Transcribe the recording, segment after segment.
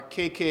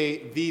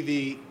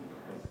KKVV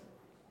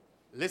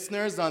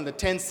listeners on the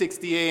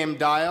 1060 AM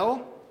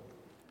dial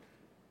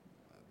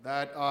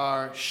that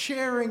are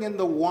sharing in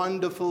the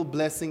wonderful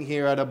blessing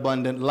here at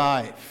Abundant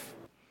Life.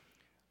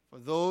 For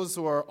those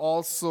who are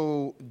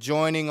also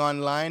joining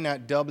online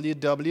at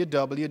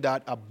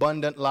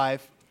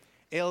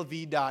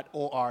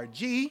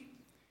www.abundantlifelv.org,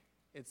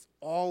 it's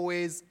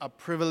always a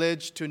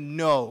privilege to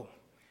know,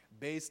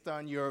 based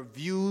on your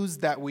views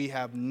that we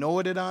have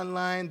noted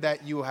online,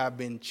 that you have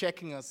been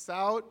checking us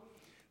out,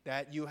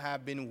 that you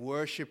have been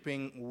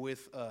worshiping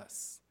with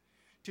us.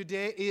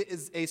 Today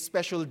is a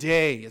special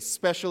day, a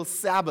special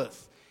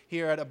Sabbath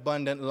here at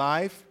Abundant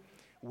Life.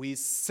 We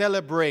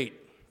celebrate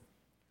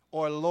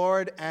our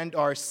Lord and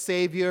our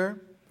Savior,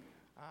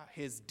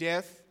 his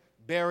death,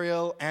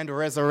 burial, and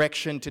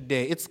resurrection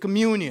today. It's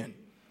communion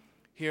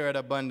here at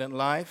Abundant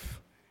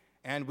Life,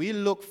 and we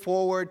look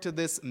forward to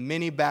this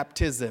mini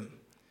baptism,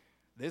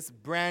 this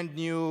brand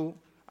new,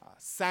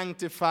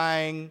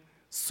 sanctifying,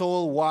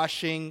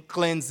 soul-washing,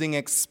 cleansing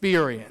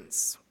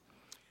experience.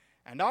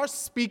 And our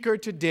speaker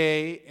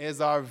today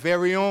is our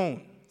very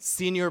own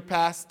Senior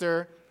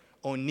Pastor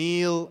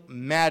O'Neil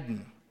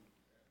Madden.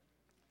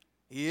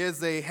 He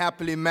is a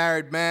happily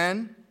married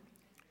man,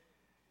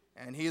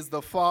 and he is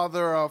the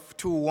father of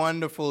two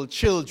wonderful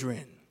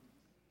children.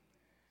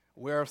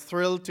 We're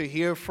thrilled to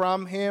hear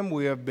from him.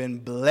 We have been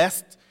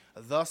blessed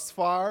thus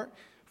far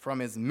from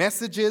his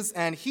messages,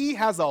 and he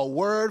has a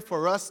word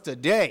for us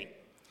today.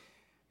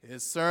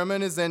 His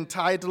sermon is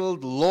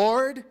entitled,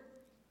 "Lord,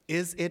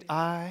 Is It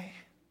I?"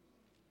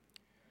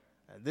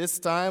 At this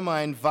time,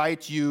 I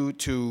invite you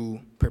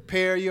to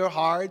prepare your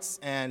hearts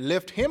and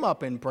lift him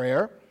up in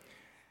prayer.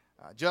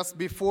 Just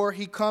before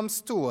he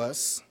comes to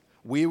us,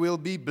 we will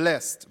be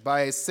blessed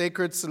by a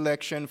sacred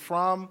selection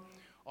from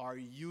our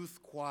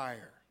youth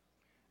choir,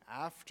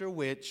 after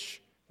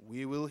which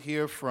we will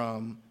hear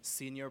from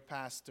Senior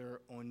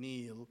Pastor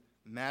O'Neil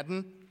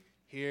Madden.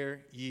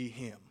 Hear ye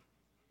him.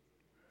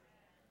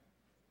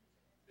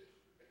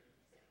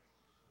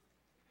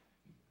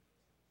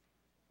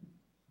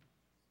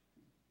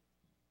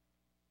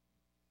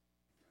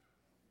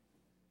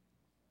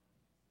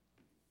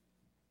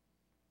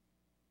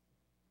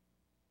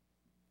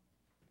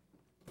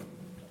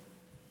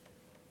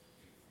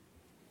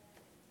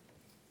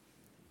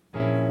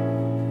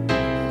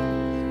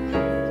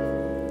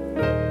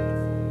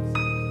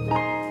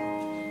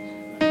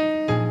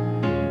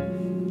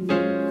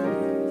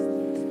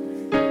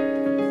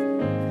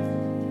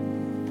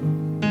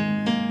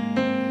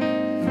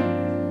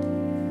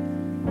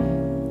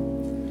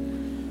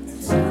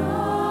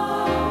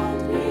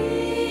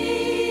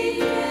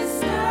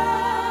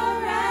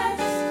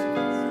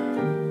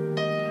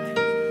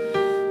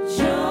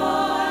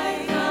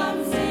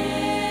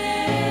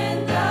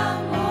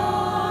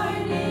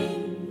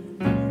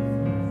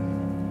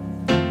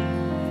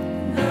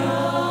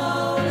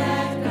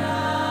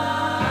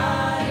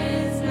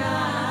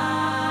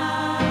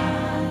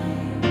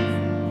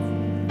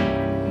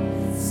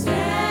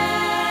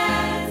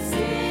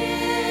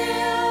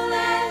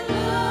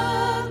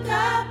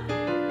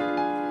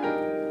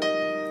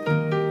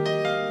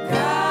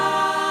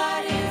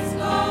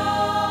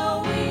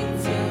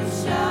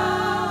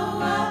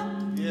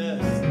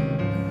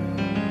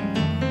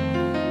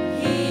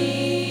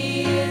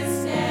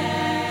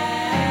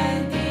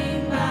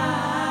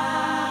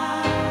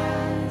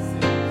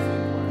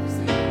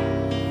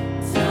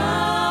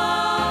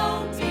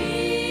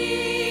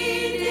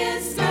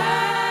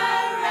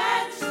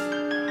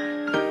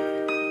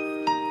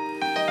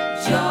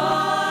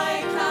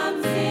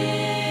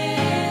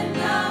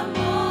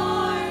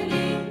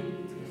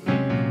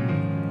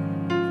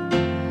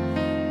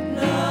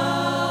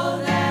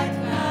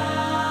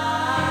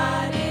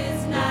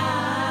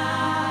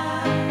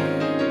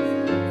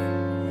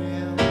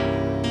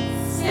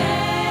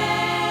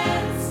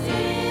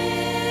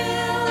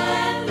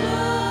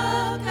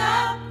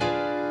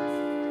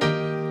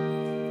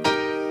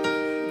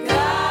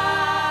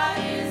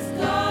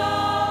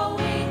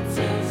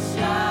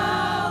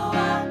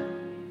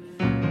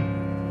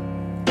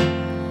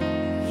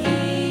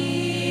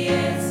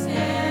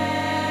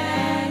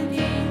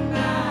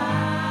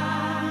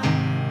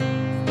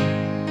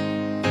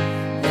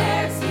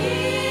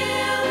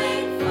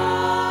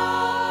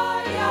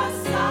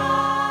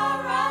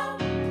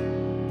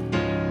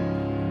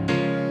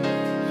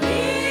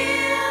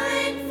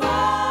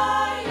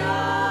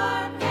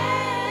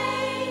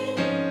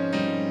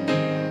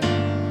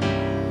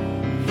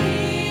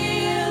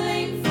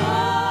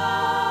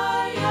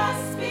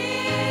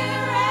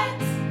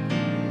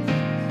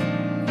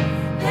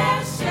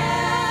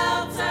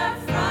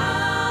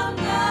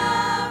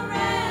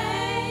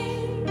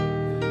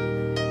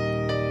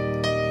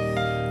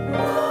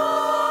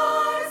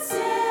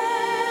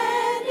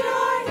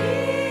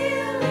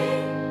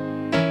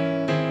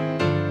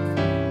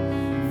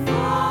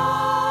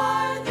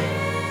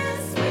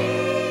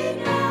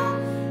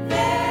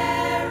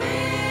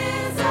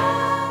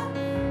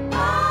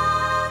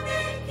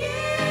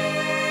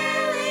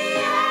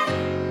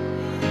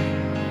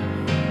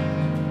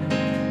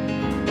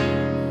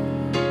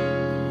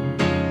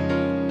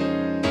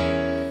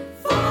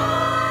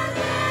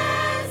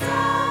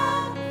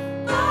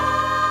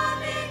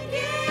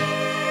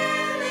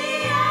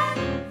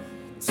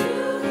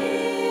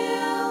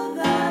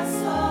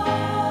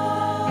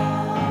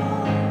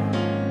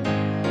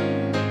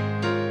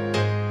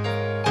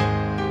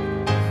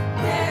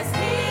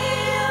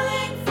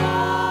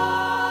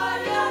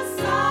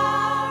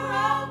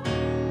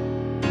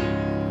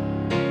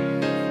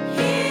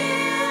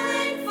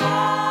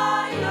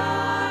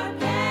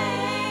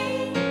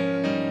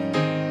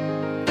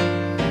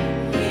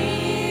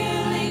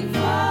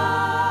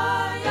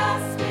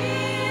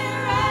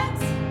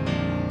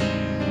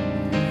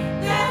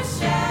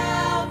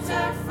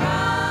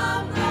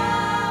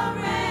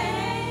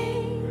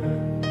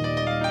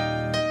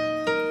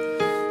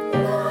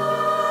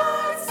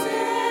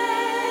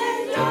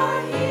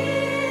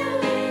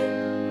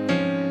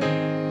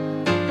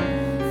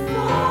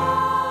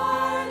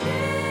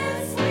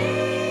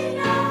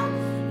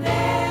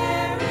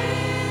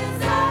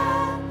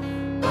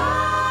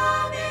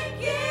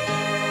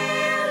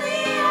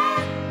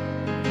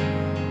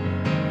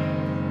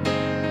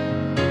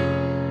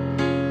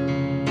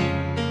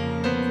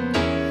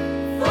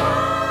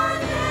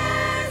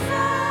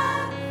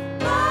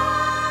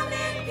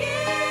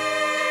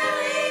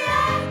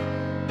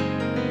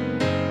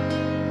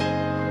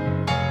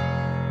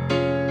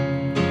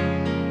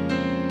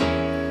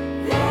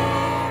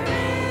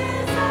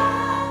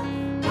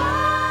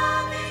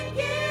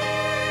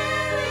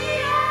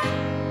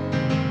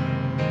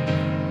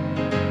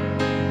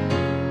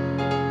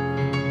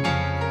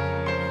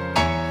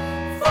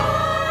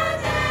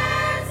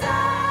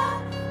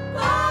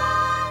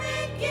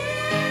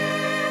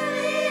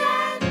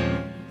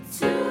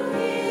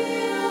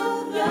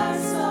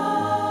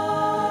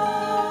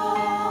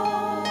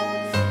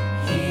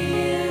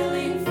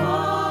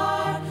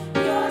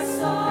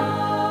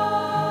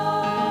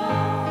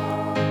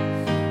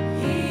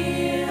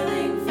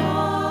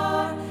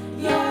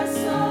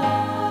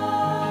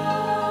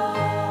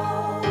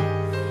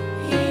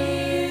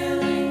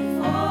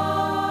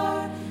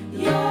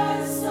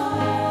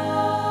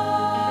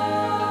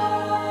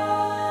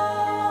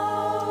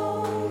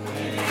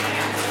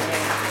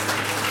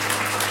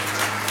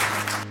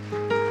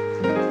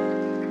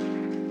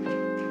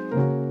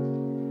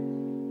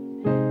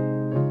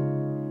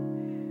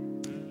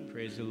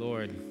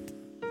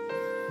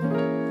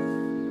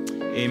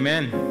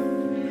 Amen.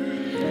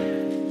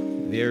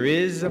 There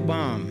is a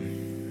balm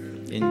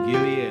in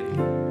Gilead.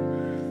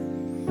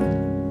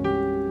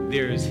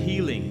 There is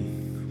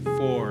healing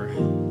for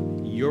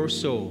your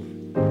soul.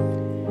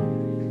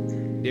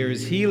 There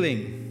is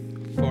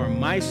healing for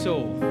my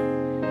soul.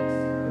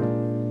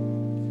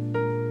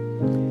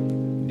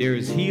 There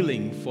is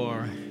healing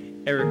for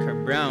Erica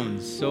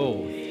Brown's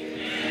soul.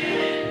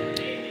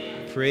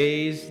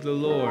 Praise the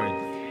Lord.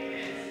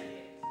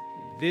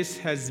 This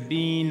has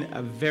been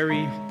a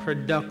very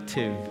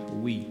productive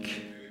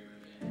week.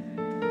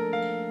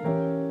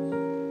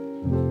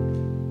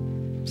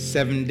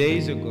 7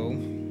 days ago,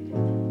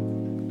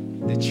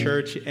 the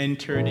church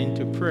entered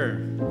into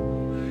prayer.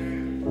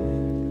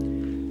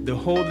 The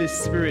Holy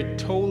Spirit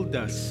told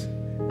us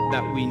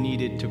that we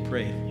needed to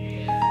pray.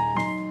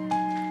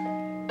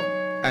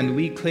 And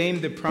we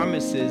claim the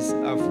promises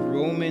of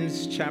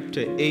Romans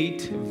chapter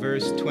 8,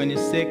 verse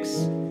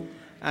 26,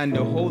 and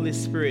the Holy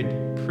Spirit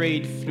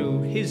prayed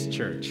through his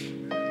church.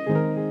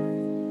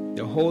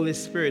 The Holy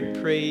Spirit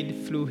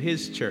prayed through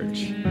his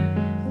church.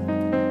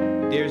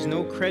 There's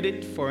no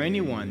credit for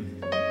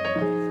anyone,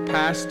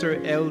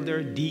 pastor,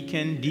 elder,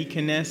 deacon,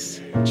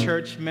 deaconess,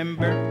 church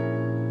member.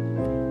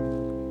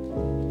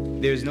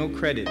 There's no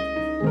credit.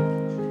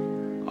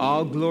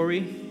 All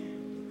glory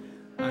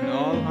and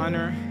all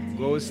honor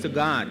goes to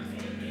God.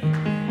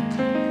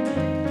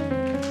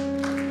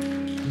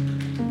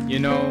 You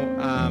know,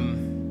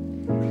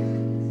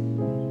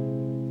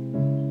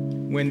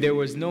 when there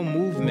was no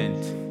movement,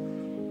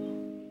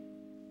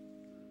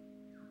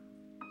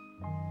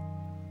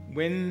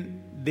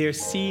 when there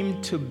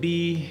seemed to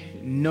be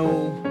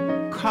no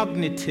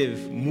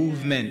cognitive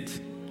movement,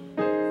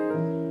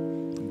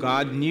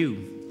 God knew.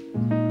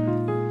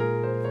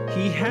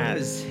 He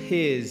has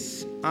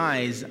his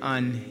eyes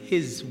on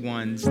his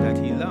ones that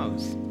he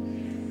loves.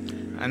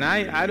 And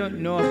I don't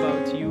know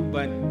about you,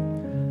 but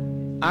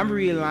I'm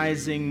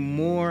realizing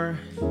more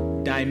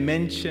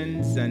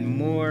dimensions and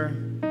more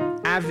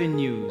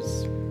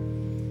avenues,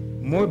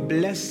 more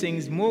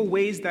blessings, more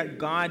ways that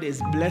God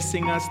is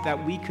blessing us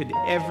that we can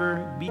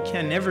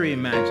never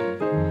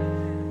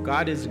imagine.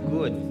 God is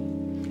good.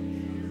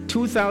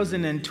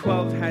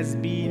 2012 has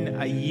been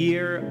a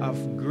year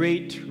of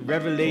great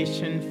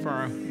revelation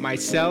for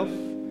myself,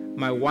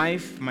 my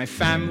wife, my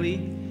family,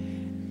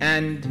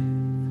 and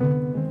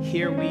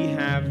here we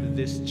have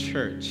this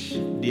church,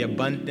 the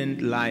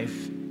Abundant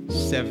Life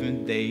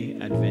Seventh-day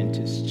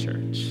Adventist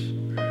Church.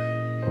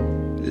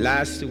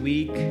 Last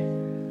week,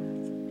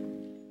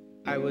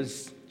 I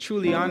was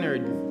truly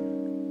honored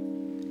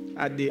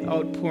at the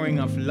outpouring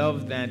of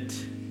love that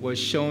was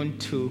shown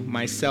to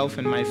myself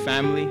and my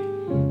family.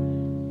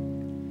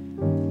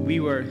 We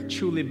were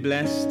truly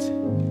blessed,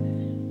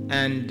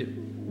 and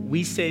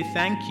we say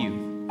thank you.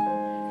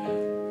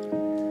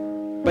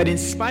 But in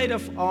spite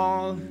of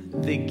all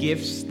the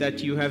gifts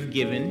that you have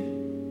given,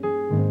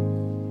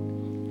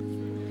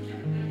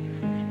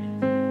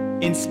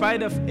 in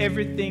spite of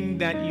everything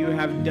that you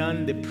have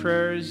done, the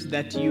prayers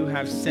that you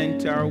have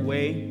sent our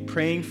way,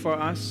 praying for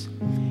us,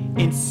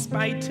 in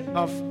spite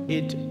of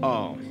it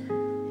all,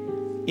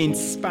 in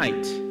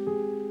spite,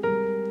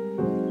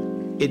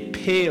 it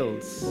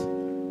pales.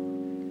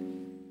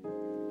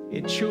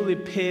 It truly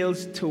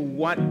pales to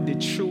what the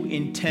true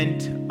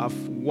intent of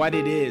what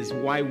it is,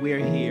 why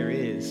we're here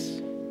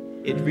is.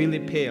 It really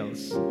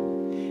pales.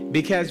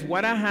 Because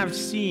what I have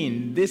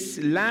seen, this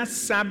last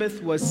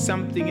Sabbath was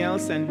something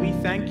else, and we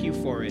thank you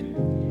for it.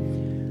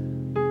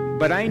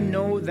 But I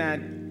know that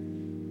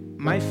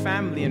my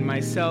family and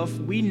myself,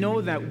 we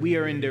know that we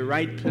are in the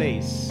right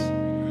place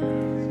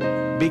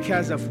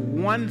because of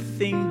one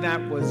thing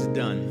that was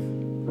done.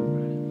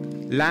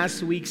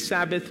 Last week's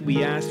Sabbath,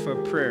 we asked for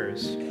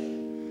prayers.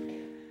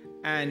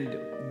 And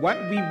what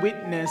we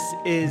witness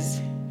is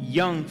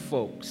young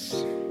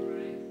folks,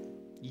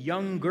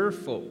 younger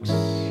folks,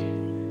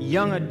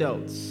 young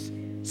adults,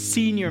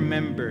 senior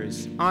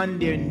members on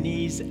their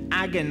knees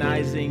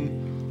agonizing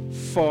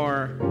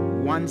for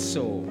one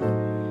soul,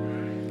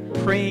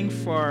 praying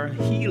for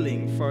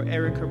healing for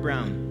Erica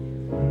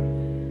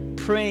Brown,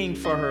 praying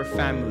for her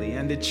family.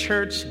 And the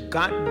church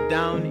got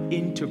down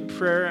into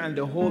prayer, and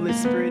the Holy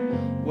Spirit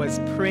was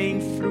praying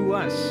through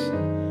us.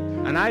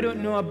 And I don't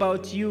know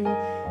about you,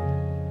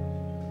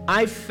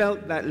 I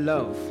felt that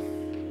love.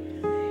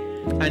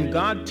 And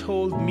God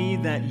told me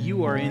that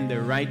you are in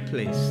the right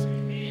place.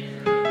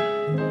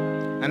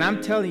 And I'm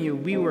telling you,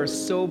 we were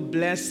so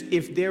blessed.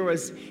 If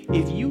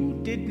you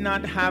did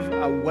not have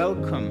a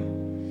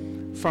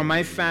welcome for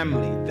my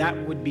family, that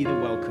would be the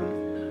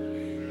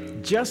welcome.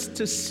 Just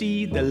to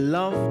see the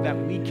love that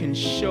we can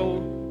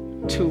show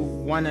to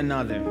one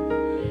another.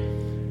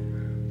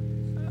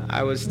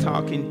 I was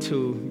talking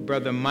to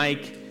Brother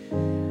Mike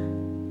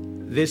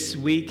this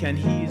week, and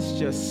he's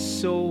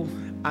just so,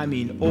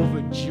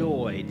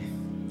 overjoyed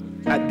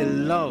at the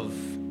love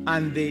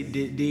and the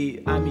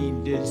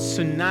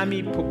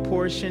tsunami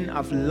proportion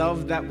of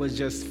love that was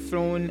just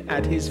thrown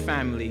at his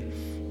family.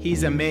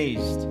 He's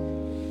amazed.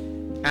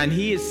 And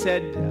he has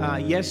said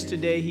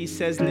yesterday, he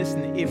says,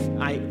 listen, if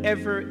I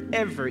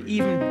ever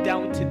even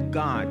doubted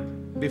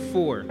God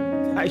before,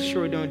 I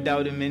sure don't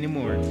doubt him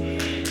anymore.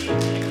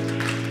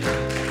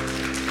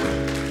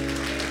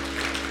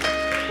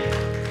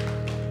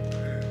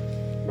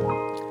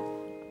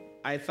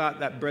 I thought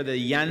that Brother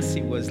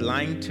Yancey was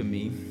lying to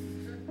me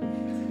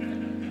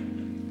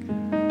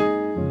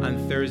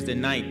on Thursday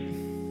night.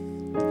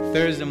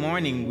 Thursday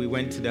morning, we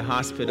went to the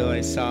hospital.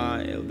 I saw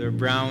Elder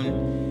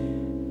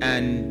Brown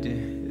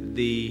and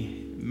the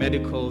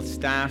medical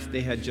staff.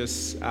 They had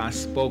just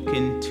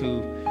spoken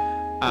to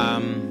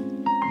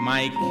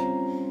Mike,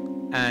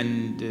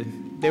 and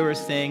they were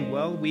saying,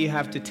 well, we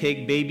have to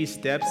take baby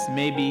steps,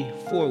 maybe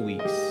 4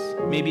 weeks,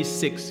 maybe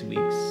 6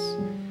 weeks,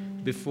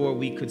 before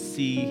we could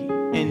see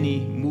any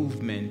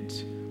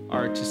movement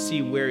or to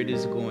see where it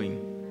is going.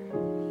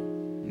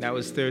 That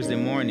was Thursday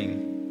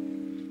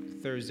morning.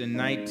 Thursday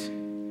night,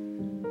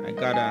 I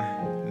got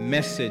a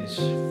message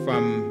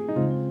from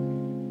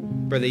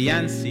Brother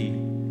Yancey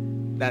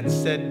that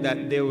said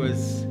that there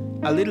was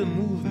a little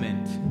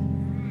movement,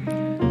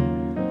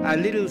 a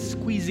little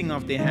squeezing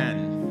of the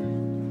hand,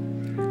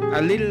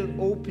 a little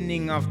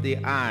opening of the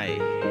eye,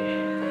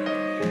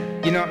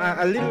 you know,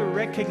 a little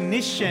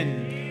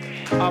recognition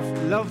of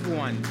loved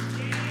ones.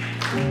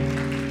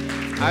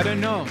 I don't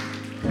know.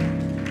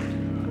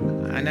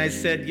 And I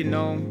said, you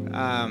know,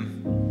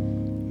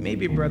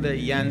 maybe Brother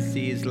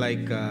Yancey is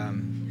like a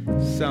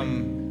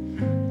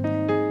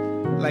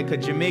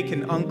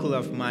Jamaican uncle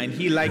of mine.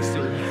 He likes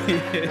to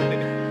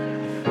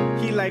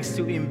he likes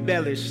to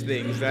embellish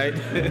things, right?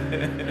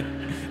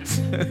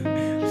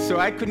 So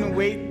I couldn't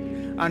wait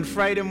on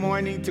Friday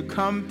morning to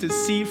come to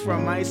see for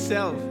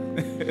myself.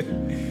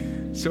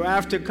 So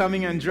after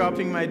coming and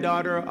dropping my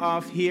daughter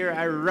off here,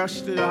 I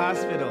rushed to the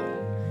hospital.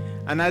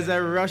 And as I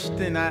rushed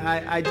in,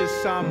 I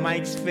just saw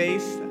Mike's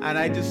face, and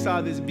I just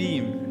saw this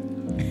beam.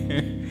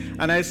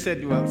 And I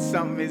said, well,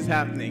 something is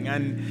happening.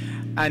 And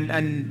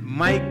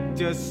Mike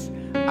just,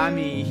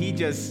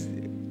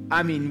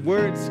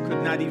 words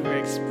could not even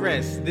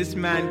express. This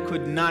man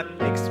could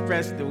not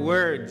express the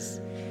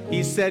words.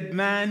 He said,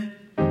 man,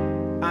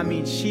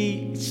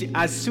 she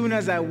as soon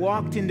as I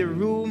walked in the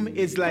room,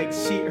 it's like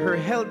her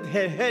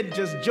head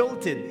just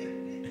jolted.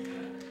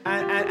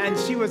 And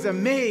she was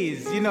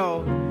amazed, you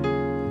know.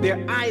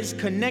 Their eyes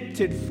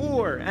connected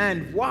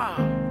and wow.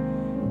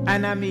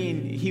 And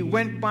he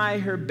went by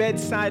her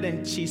bedside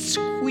and she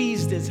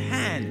squeezed his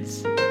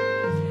hands.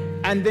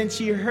 And then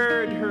she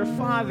heard her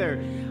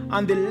father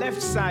on the left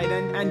side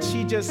and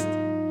she just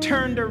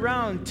turned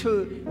around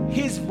to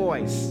his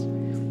voice,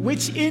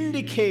 which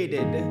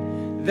indicated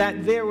that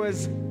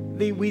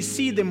we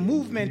see the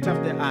movement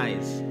of the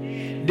eyes,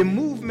 the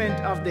movement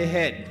of the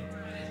head,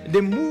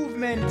 the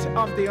movement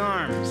of the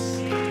arms,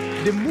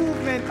 the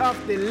movement of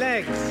the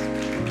legs,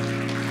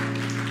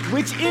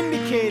 which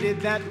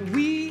indicated that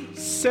we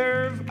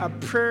serve a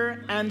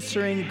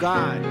prayer-answering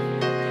God.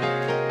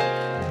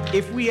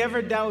 If we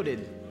ever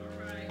doubted,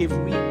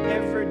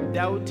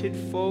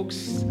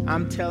 folks,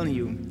 I'm telling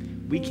you,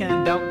 we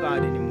can't doubt God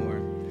anymore.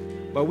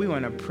 But we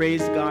want to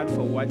praise God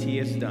for what He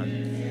has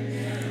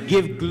done.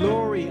 Give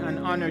glory and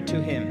honor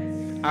to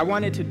Him. I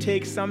wanted to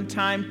take some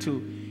time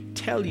to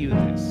tell you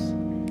this.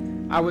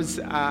 I was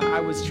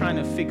trying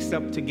to fix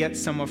up to get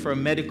some of our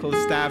medical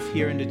staff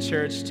here in the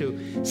church to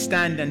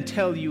stand and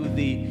tell you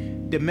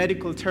the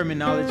medical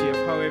terminology of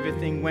how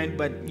everything went.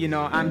 But, you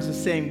know, I'm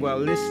just saying, well,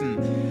 listen,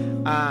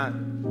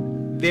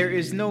 there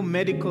is no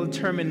medical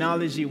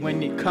terminology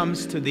when it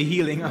comes to the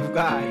healing of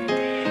God,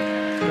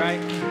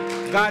 right?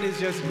 God is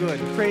just good.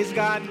 Praise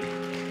God.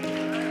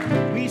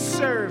 We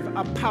serve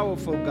a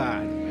powerful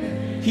God.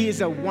 He is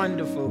a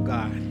wonderful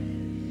God.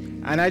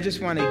 And I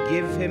just want to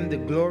give Him the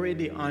glory,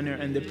 the honor,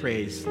 and the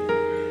praise.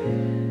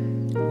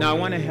 Now, I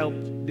want to help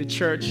the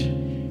church.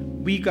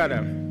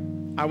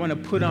 I want to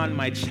put on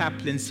my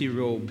chaplaincy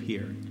robe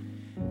here.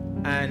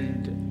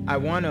 And I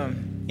want to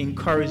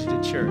encourage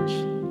the church.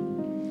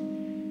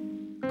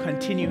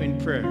 Continue in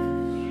prayer.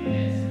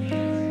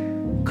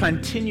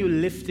 Continue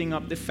lifting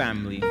up the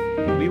family.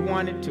 We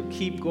want it to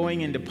keep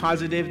going in the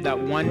positive, that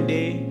one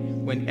day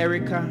when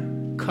Erica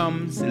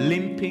comes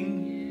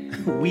limping,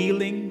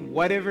 wheeling,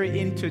 whatever,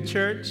 into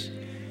church,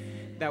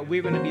 that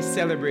we're going to be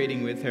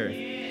celebrating with her.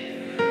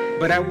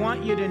 But I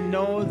want you to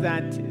know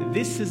that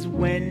this is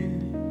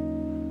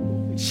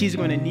when she's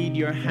going to need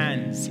your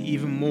hands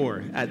even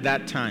more at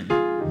that time.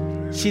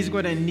 She's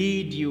going to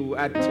need you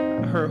at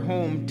her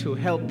home to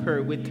help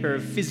her with her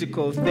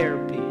physical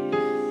therapy,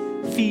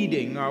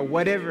 feeding, or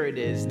whatever it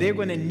is. They're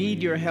going to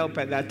need your help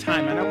at that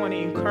time. And I want to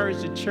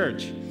encourage the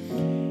church.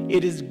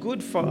 It is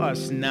good for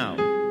us now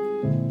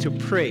to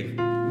pray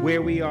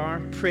where we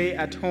are, pray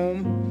at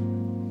home.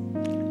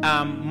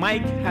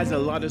 Mike has a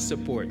lot of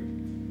support.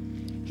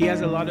 He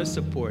has a lot of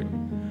support.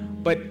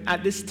 But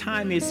at this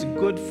time, it's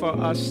good for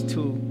us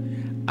to,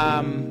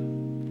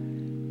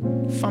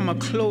 from a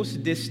close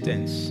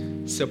distance,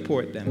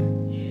 support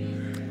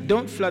them.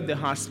 Don't flood the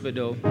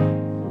hospital.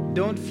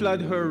 Don't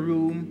flood her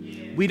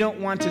room. We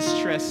don't want to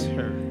stress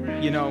her.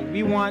 You know,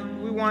 we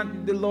want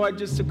want the Lord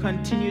just to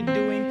continue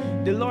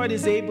doing, the Lord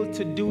is able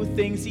to do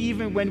things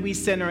even when we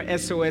send our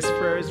SOS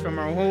prayers from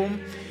our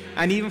home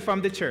and even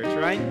from the church,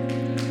 right?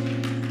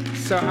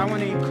 So I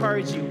want to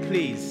encourage you,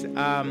 please.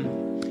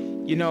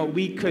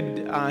 We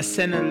could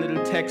send a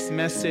little text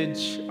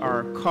message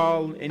or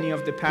call any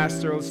of the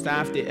pastoral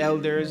staff, the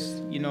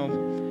elders,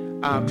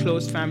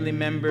 close family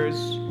members.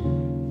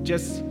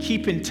 Just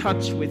keep in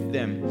touch with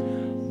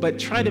them. But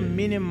try to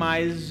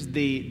minimize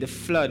the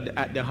flood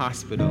at the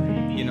hospital,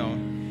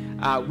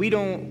 We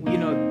don't,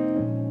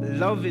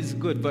 love is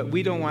good, but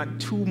we don't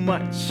want too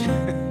much.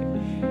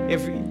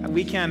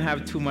 We can't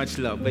have too much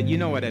love, but you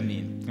know what I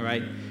mean,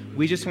 right?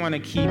 We just want to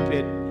keep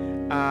it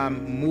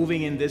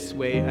moving in this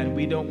way, and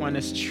we don't want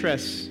to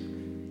stress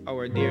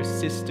our dear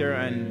sister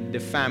and the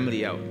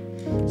family out.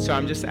 So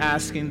I'm just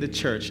asking the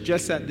church,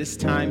 just at this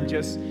time,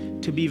 just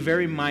to be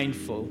very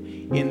mindful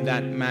in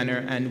that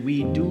manner, and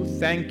we do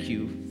thank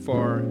you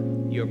for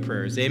your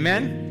prayers.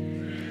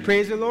 Amen?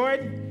 Praise the Lord.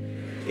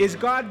 Is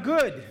God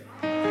good?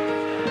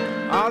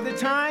 All the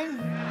time?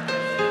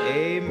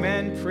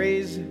 Amen.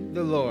 Praise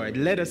the Lord.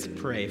 Let us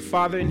pray.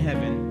 Father in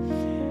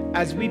heaven,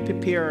 as we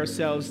prepare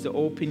ourselves to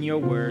open your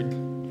word,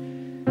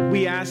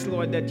 we ask,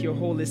 Lord, that your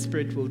Holy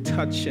Spirit will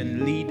touch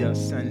and lead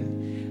us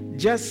and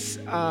just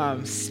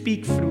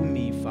speak through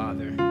me,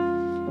 Father.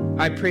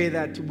 I pray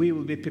that we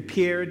will be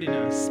prepared in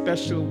a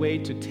special way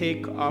to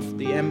take off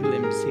the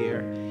emblems here,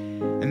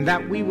 and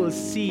that we will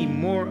see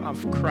more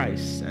of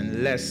Christ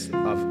and less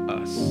of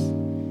us.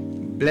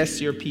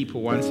 Bless your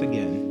people once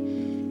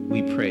again.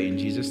 We pray in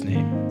Jesus'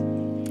 name.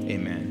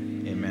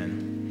 Amen.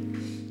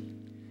 Amen.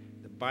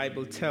 The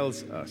Bible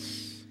tells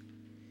us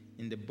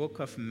in the book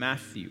of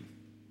Matthew,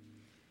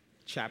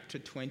 chapter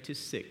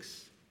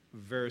 26,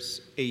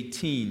 verse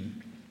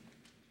 18,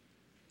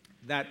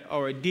 that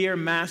our dear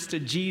Master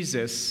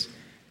Jesus,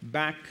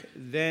 back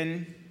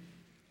then,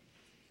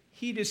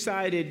 he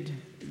decided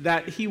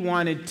that he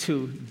wanted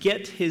to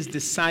get his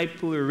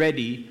disciple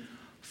ready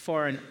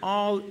for an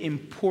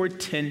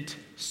all-important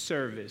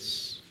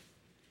service.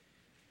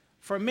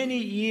 For many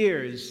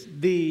years,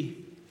 the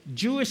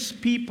Jewish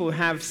people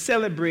have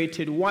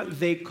celebrated what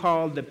they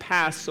call the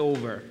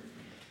Passover.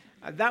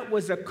 That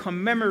was a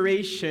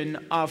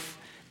commemoration of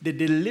the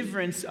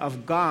deliverance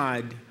of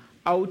God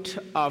out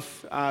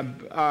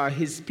of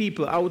his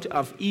people, out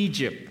of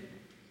Egypt.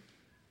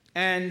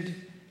 And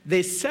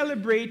they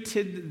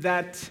celebrated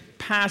that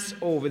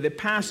Passover, the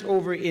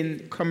Passover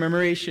in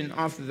commemoration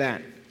of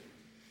that.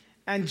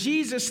 And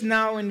Jesus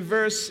now in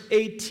verse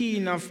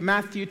 18 of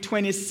Matthew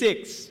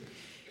 26,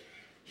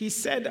 he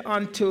said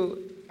unto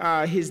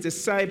his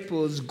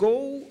disciples,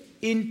 "Go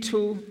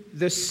into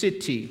the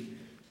city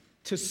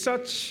to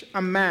such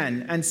a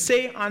man, and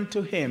say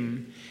unto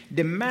him,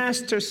 the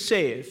Master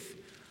saith,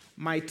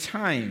 my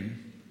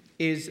time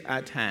is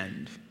at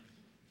hand.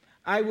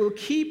 I will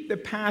keep the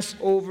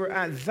Passover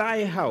at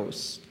thy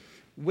house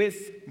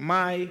with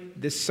my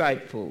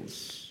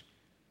disciples."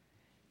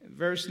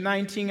 Verse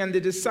 19, and the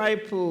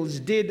disciples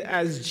did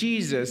as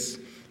Jesus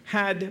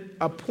had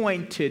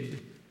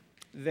appointed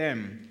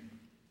them.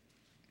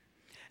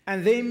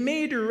 And they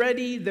made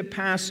ready the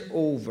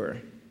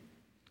Passover.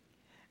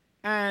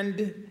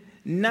 And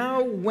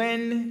now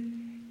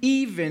when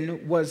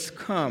even was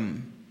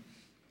come,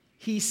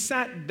 he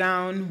sat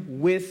down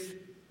with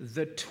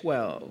the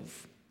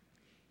 12.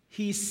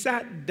 He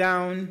sat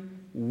down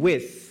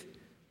with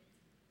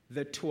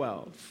the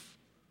 12.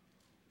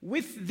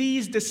 With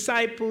these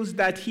disciples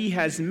that he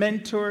has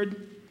mentored,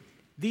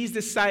 these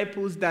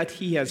disciples that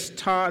he has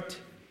taught,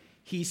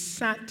 he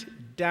sat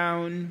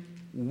down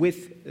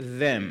with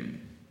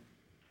them.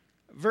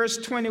 Verse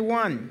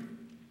 21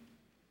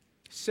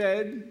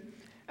 said,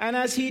 and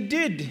as he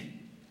did,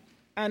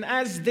 and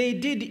as they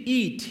did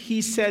eat,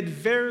 he said,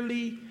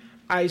 verily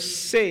I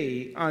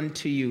say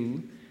unto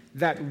you,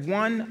 that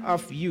one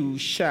of you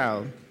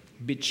shall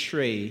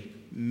betray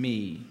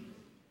me.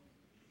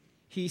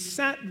 He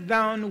sat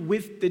down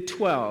with the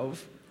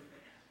 12,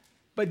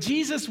 but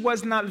Jesus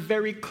was not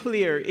very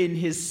clear in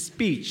his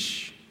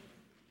speech.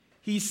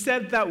 He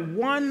said that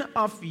one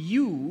of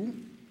you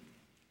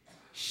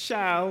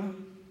shall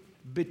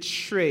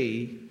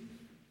betray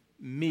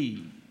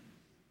me.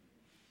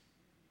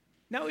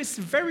 Now, it's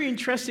very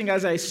interesting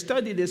as I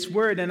study this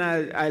word and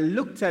I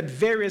looked at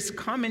various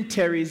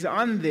commentaries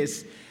on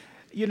this,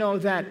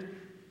 that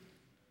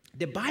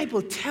the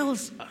Bible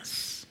tells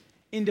us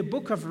in the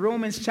book of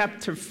Romans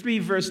chapter 3,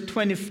 verse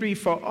 23,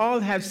 for all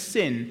have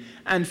sinned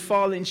and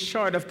fallen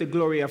short of the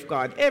glory of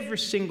God. Every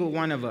single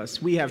one of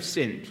us, we have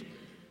sinned.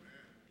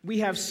 We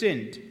have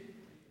sinned.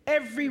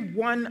 Every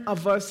one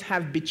of us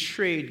have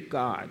betrayed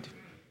God.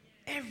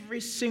 Every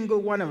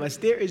single one of us.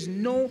 There is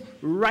no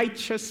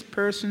righteous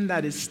person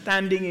that is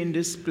standing in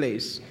this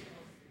place.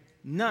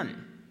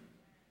 None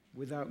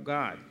without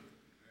God.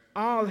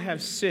 All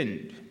have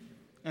sinned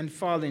and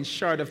fallen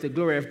short of the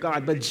glory of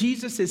God. But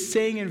Jesus is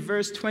saying in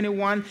verse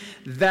 21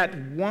 that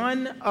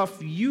one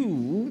of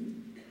you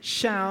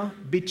shall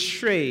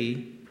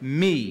betray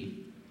me.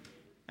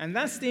 And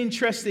that's the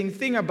interesting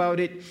thing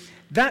about it,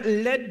 that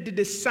led the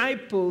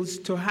disciples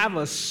to have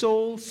a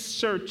soul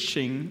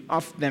searching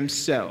of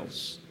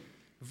themselves.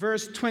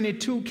 Verse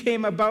 22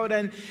 came about,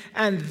 and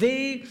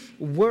they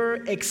were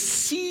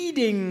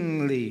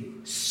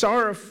exceeding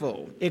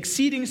sorrowful,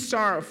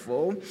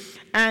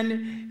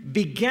 and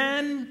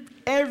began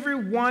every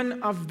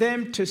one of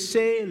them to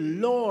say,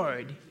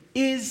 Lord,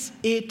 is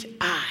it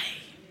I?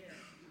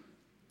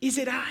 Is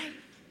it I?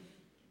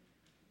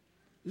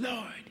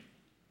 Lord,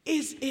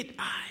 is it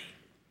I?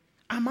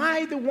 Am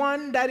I the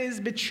one that is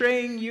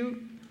betraying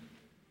you?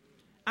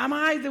 Am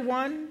I the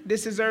one?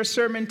 This is our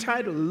sermon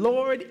title.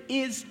 Lord,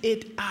 is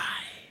it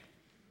I?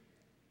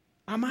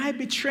 Am I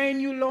betraying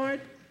you, Lord?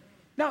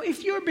 Now,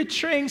 if you're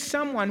betraying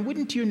someone,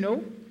 wouldn't you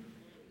know?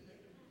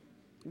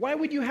 Why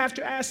would you have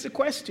to ask the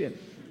question?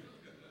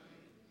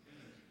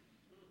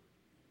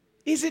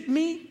 Is it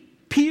me?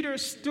 Peter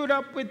stood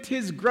up with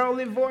his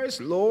growly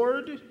voice.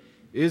 Lord,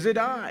 is it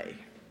I?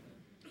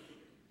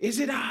 Is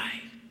it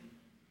I?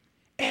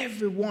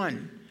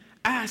 Everyone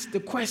asked the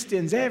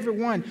questions.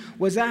 Everyone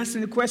was asking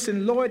the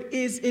question, Lord,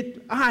 is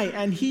it I?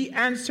 And he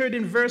answered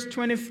in verse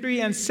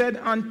 23 and said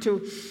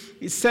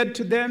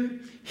to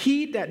them,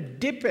 he that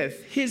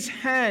dippeth his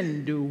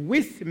hand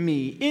with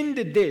me in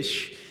the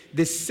dish,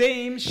 the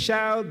same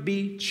shall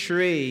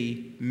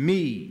betray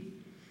me.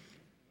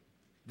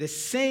 The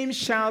same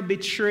shall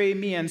betray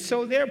me. And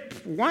so they're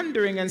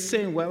wondering and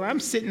saying, well,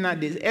 I'm sitting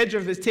at the edge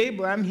of the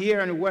table. I'm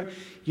here. And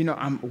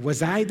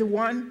was I the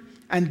one?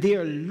 And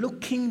they're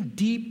looking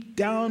deep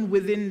down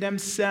within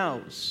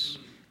themselves,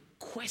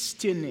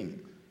 questioning.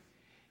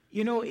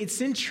 It's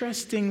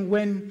interesting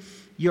when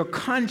your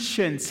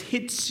conscience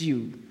hits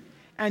you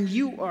and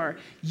you are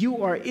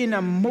in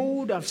a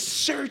mode of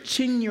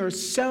searching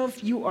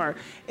yourself. You are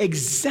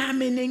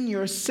examining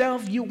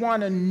yourself. You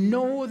want to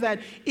know that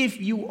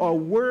if you are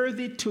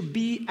worthy to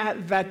be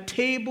at that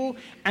table,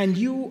 and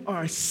you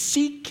are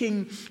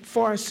seeking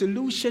for a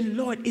solution.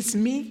 Lord, it's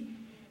me.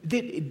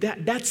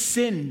 That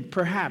sin,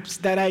 perhaps,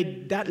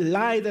 that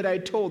lie that I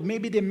told,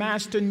 maybe the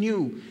master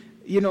knew,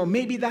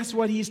 maybe that's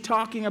what he's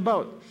talking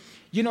about.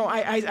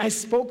 I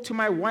spoke to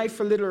my wife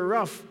a little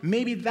rough.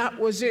 Maybe that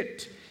was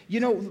it.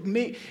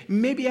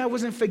 Maybe I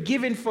wasn't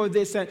forgiven for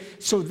this. And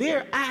so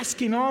they're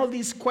asking all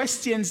these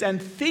questions and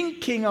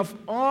thinking of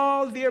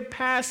all their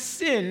past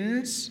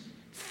sins,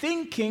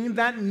 thinking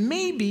that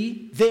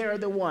maybe they're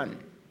the one.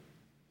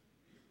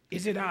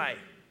 Is it I?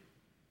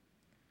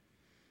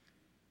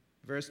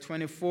 Verse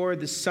 24,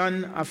 the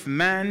Son of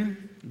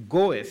Man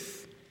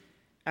goeth,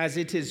 as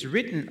it is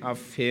written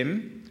of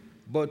him,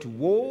 but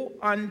woe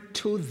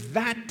unto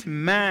that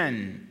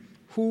man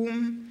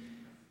whom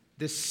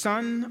the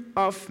Son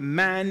of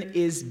Man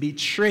is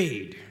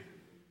betrayed.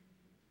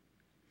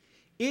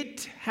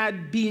 It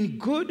had been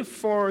good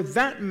for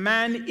that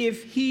man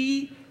if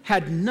he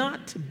had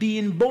not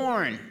been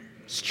born.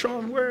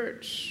 Strong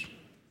words.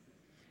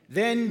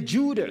 Then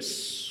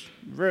Judas,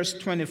 verse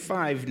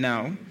 25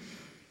 now,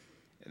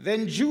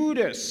 then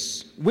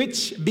Judas,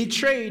 which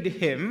betrayed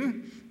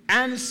him,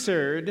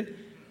 answered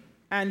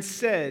and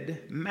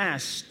said,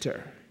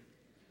 Master,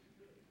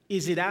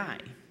 is it I?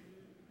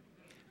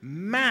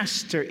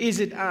 Master, is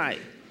it I?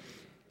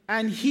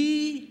 And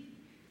he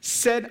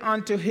said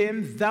unto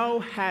him, Thou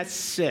hast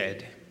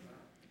said.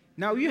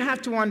 Now you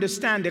have to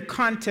understand the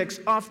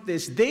context of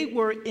this. They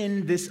were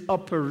in this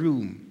upper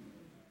room.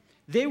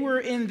 They were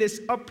in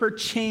this upper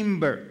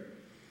chamber.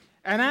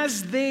 And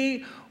as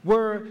they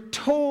were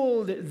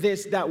told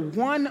this, that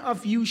one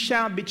of you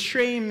shall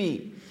betray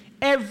me,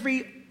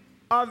 every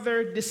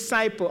other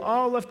disciple,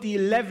 all of the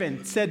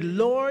 11, said,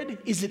 Lord,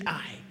 is it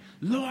I?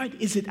 Lord,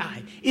 is it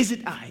I? Is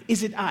it I?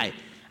 Is it I?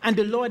 And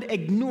the Lord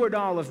ignored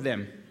all of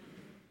them.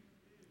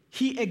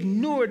 He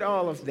ignored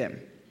all of them.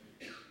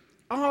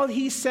 All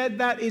he said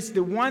that is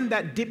the one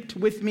that dipped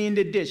with me in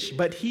the dish,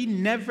 but he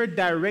never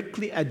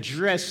directly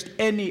addressed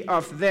any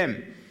of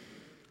them.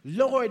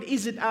 Lord,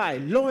 is it I?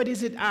 Lord,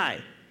 is it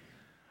I?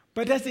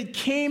 But as it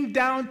came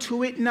down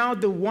to it now,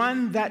 the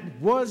one that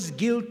was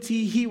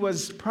guilty, he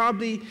was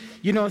probably,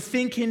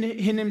 thinking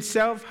in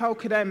himself, how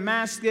could I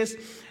mask this?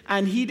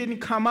 And he didn't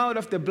come out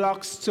of the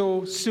blocks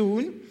so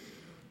soon.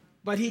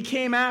 But he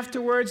came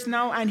afterwards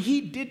now, and he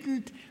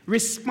didn't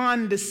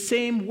respond the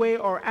same way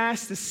or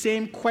ask the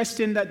same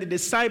question that the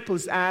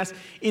disciples asked.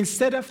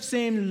 Instead of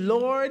saying,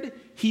 Lord,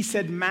 he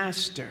said,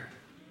 Master.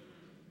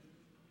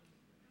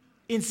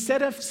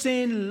 Instead of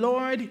saying,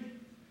 Lord,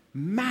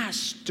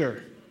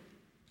 Master,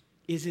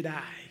 is it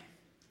I?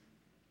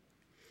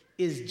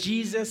 Is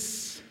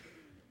Jesus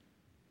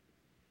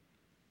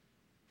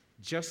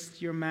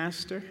just your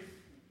master?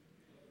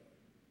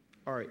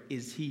 Or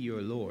is he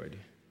your Lord?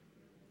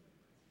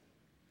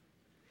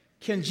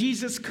 Can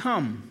Jesus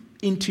come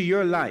into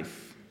your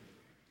life?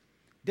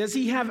 Does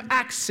he have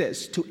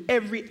access to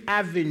every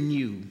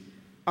avenue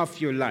of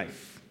your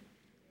life?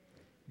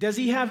 Does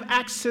he have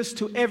access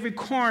to every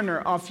corner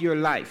of your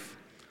life?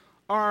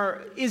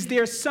 Or is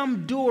there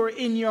some door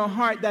in your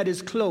heart that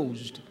is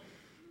closed?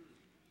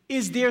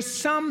 Is there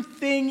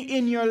something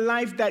in your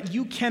life that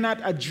you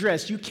cannot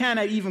address? You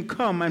cannot even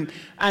come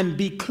and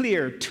be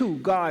clear to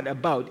God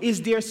about?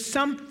 Is there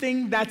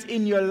something that's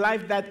in your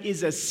life that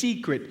is a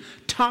secret,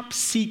 top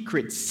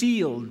secret,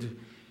 sealed?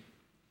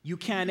 You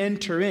can't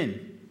enter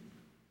in.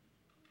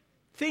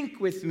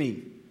 Think with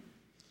me.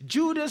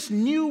 Judas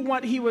knew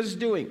what he was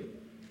doing.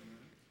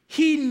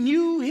 He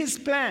knew his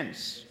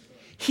plans.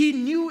 He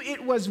knew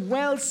it was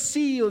well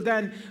sealed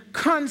and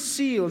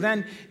concealed.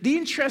 And the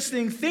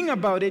interesting thing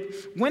about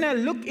it, when I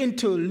look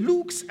into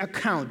Luke's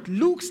account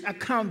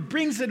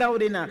brings it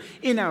out in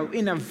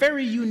a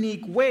very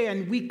unique way.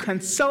 And we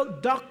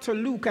consult Dr.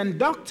 Luke, and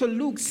Dr.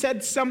 Luke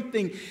said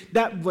something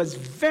that was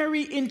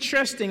very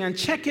interesting. And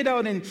check it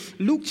out in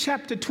Luke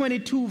chapter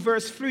 22,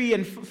 verse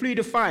 3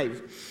 to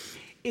 5.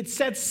 It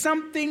said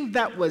something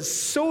that was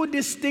so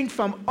distinct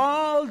from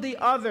all the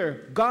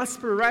other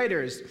gospel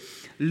writers.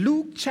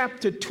 Luke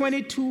chapter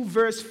 22,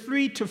 verse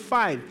 3 to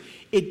 5.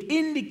 It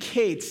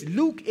indicates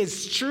Luke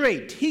is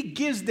straight. He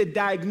gives the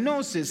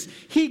diagnosis.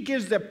 He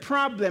gives the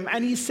problem.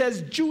 And he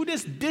says,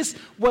 Judas, this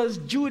was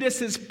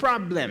Judas's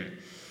problem.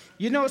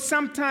 You know,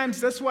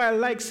 sometimes that's why I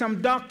like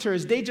some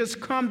doctors. They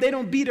just come. They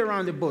don't beat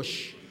around the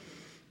bush.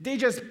 They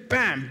just,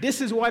 bam,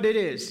 this is what it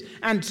is.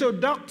 And so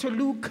Dr.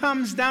 Luke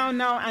comes down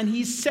now and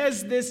he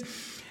says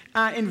this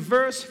in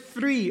verse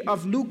 3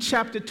 of Luke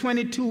chapter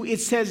 22.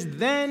 It says,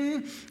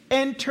 then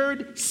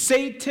entered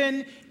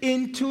Satan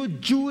into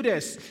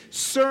Judas,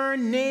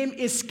 surnamed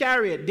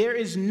Iscariot. There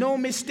is no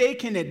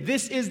mistaking it.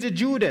 This is the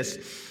Judas,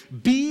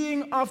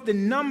 being of the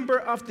number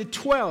of the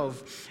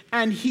 12.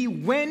 And he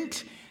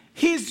went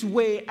his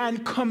way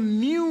and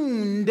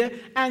communed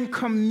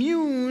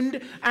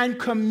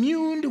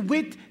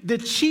with the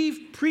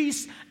chief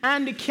priests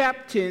and the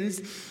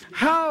captains,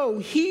 how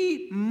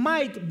he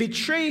might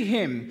betray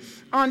him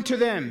unto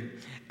them.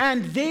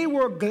 And they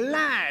were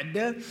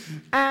glad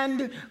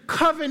and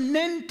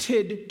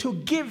covenanted to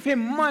give him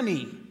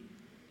money.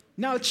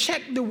 Now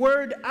check the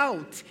word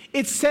out.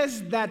 It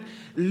says that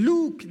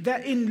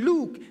in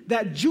Luke,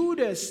 that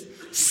Judas,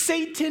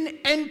 Satan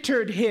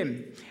entered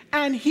him.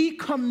 And he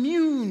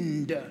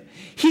communed.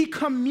 He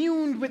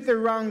communed with the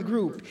wrong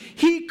group.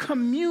 He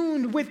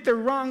communed with the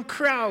wrong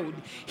crowd.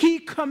 He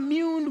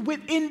communed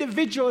with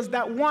individuals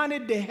that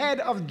wanted the head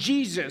of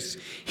Jesus.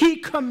 He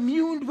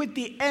communed with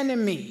the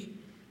enemy.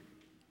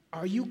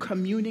 Are you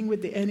communing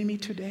with the enemy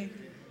today?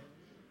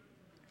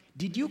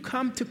 Did you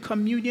come to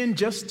communion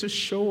just to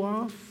show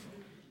off?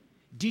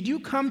 Did you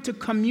come to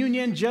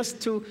communion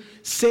just to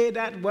say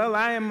that, well,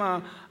 I'm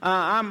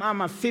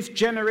a fifth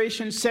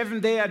generation,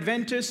 Seventh-day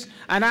Adventist,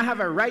 and I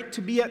have a right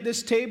to be at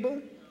this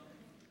table?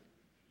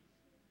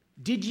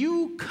 Did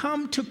you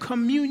come to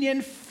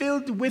communion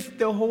filled with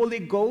the Holy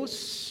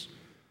Ghost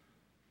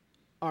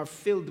or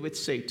filled with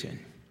Satan?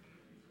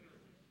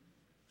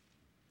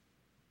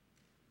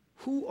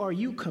 Who are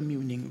you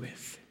communing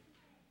with?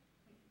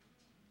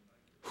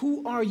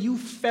 Who are you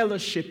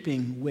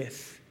fellowshipping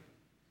with?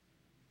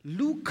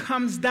 Luke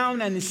comes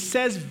down and it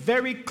says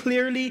very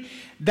clearly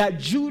that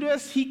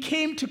Judas, he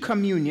came to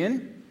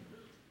communion,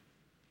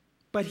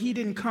 but he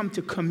didn't come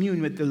to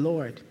commune with the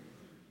Lord.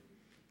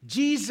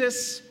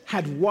 Jesus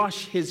had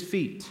washed his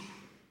feet.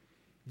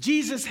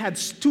 Jesus had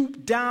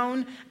stooped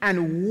down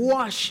and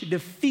washed the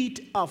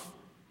feet of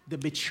the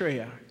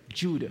betrayer,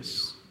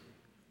 Judas.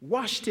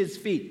 Washed his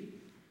feet.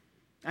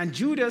 And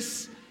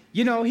Judas,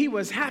 you know, he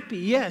was happy.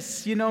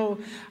 Yes, you know,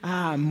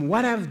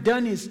 what I've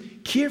done is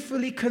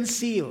carefully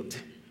concealed.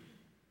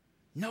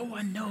 No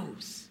one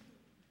knows.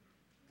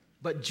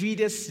 But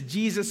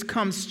Jesus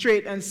comes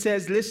straight and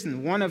says,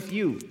 listen, one of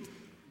you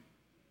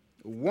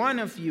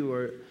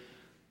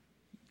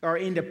are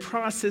in the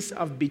process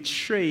of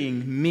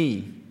betraying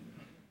me.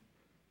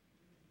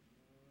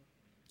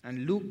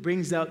 And Luke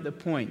brings out the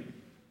point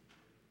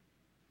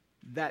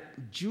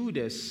that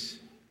Judas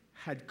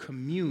had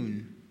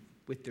communed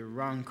with the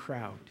wrong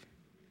crowd.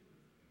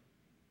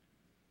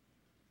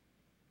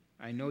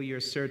 I know you're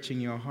searching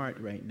your heart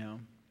right now.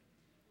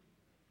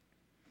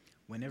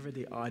 Whenever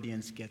the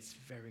audience gets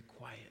very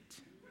quiet,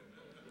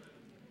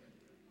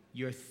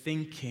 you're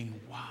thinking,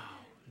 wow,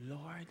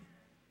 Lord,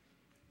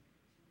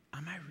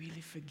 am I really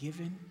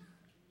forgiven?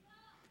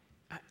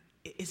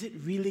 Is it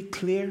really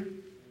clear?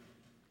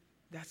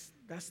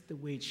 That's the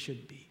way it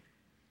should be.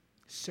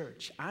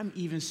 Search. I'm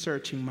even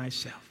searching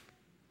myself.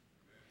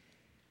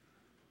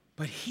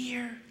 But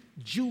here,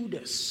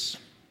 Judas,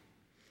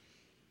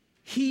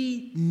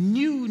 he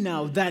knew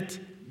now that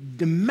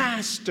the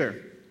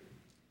master,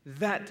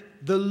 that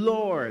the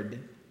Lord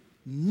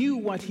knew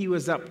what he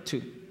was up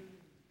to.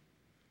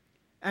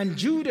 And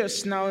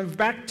Judas, now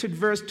back to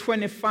verse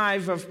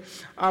 25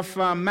 of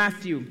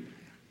Matthew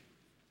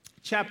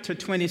chapter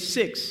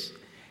 26.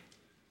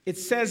 It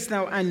says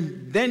now,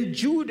 and then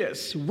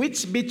Judas,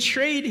 which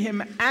betrayed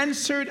him,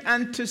 answered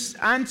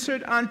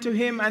unto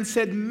him and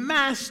said,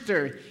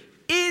 Master,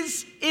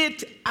 is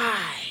it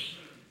I?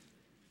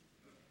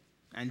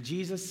 And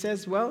Jesus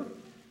says, well,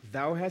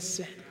 thou hast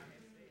said.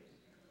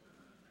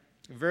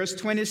 Verse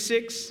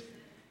 26,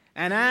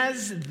 and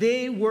as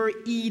they were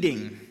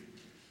eating,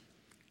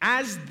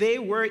 As they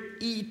were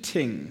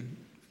eating,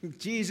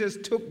 Jesus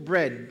took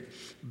bread,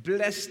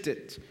 blessed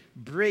it,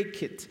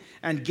 brake it,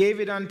 and gave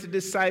it unto the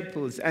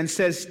disciples, and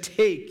says,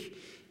 "Take,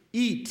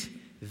 eat,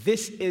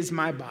 this is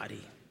my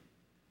body."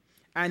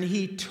 And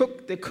he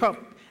took the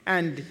cup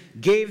and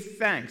gave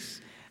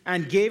thanks,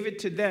 and gave it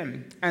to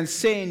them, and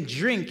saying,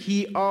 "Drink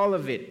ye all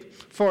of it,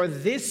 for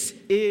this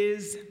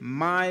is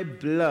my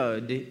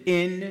blood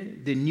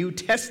in the New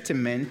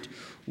Testament,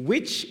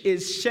 which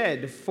is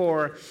shed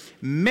for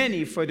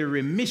many for the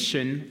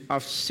remission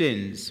of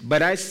sins.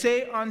 But I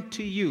say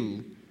unto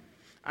you,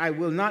 I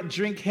will not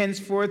drink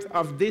henceforth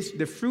of this,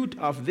 the fruit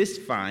of this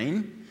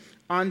vine,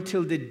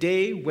 until the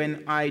day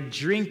when I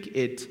drink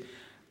it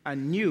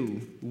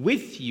anew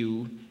with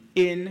you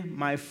in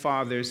my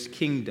Father's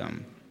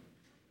kingdom."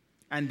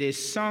 And they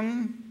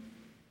sung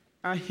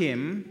a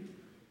hymn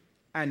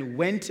and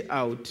went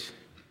out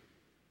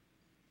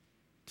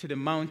to the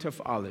Mount of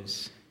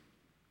Olives.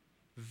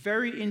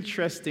 Very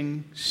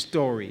interesting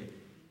story.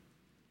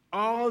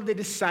 All the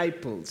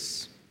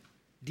disciples,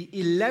 the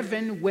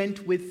 11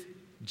 went with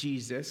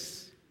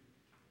Jesus,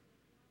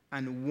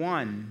 and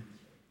one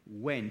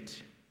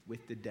went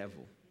with the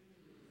devil.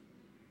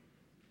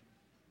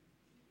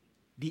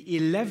 The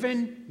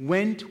 11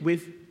 went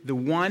with the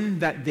one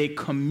that they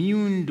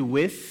communed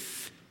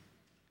with,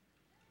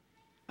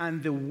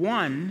 and the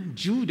one,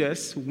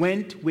 Judas,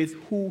 went with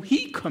who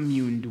he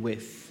communed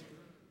with.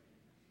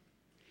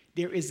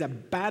 There is a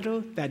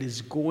battle that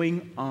is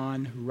going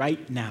on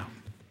right now.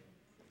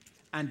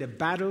 And the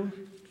battle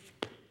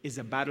is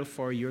a battle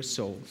for your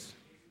souls.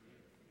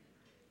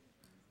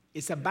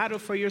 It's a battle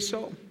for your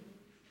soul.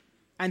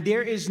 And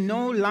there is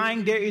no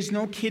lying, there is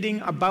no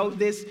kidding about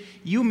this.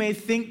 You may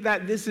think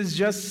that this is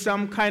just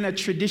some kind of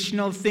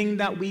traditional thing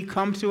that we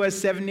come to as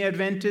Seventh-day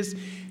Adventists.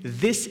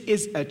 This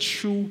is a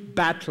true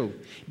battle.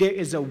 There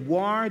is a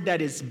war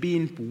that is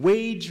being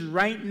waged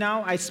right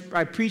now.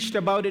 I preached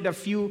about it a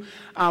few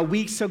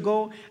weeks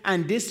ago.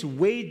 And this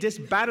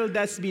battle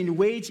that's being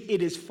waged,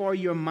 it is for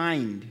your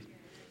mind.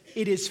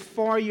 It is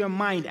for your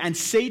mind. And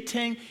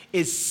Satan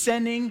is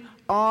sending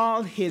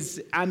all his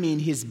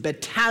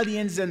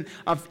battalions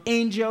of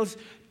angels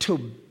to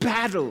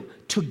battle,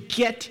 to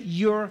get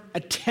your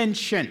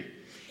attention.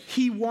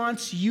 He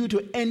wants you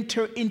to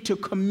enter into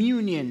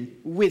communion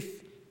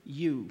with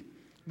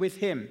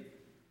him.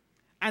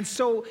 And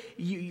so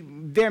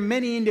there are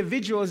many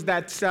individuals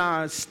that's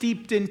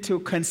steeped into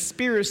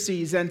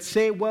conspiracies and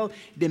say, well,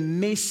 the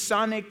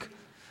Masonic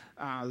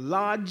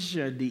Lodge,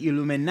 the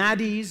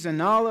Illuminatis,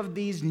 and all of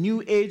these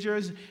New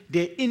Agers,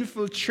 they're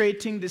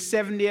infiltrating the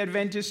Seventh-day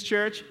Adventist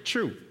Church.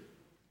 True.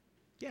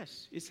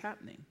 Yes, it's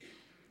happening.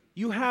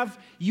 You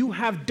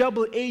have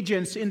double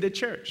agents in the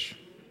church.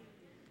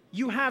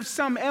 You have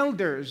some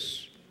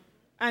elders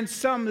and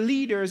some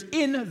leaders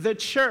in the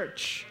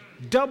church,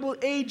 double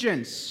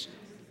agents.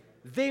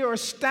 They are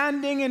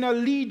standing in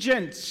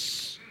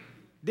allegiance.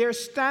 They're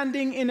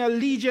standing in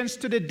allegiance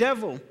to the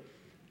devil.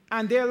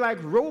 And they're like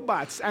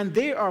robots, and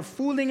they are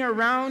fooling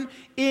around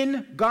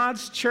in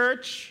God's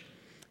church.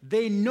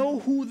 They know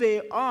who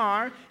they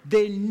are.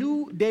 They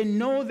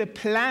know the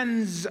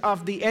plans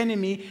of the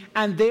enemy,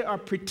 and they are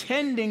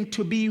pretending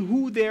to be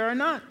who they are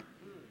not.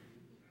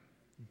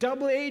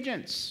 Double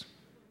agents.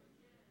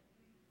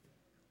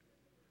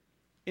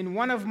 In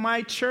one of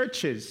my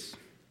churches,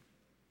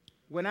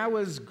 when I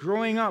was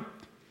growing up,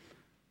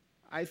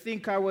 I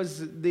think I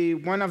was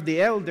one of the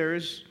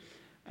elders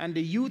and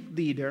the youth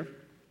leader.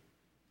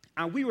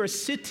 And we were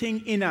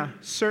sitting in a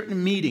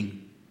certain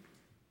meeting.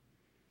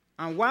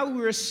 And while we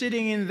were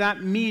sitting in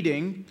that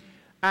meeting,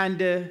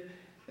 and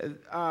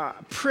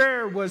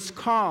prayer was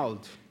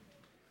called,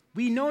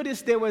 we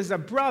noticed there was a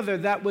brother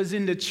that was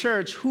in the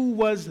church who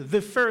was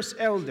the first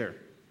elder.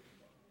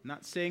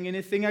 Not saying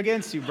anything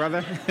against you,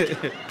 brother.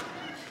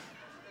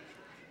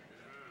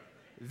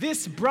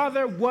 This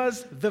brother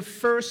was the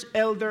first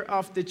elder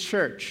of the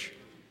church.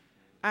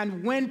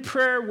 And when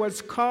prayer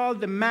was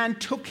called, the man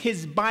took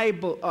his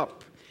Bible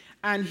up.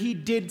 And he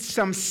did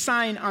some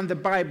sign on the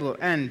Bible.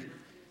 And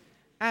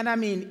I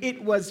mean,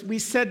 we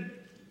said,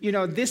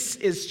 this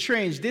is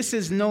strange. This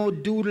is no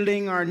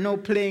doodling or no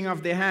playing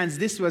of the hands.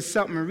 This was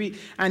something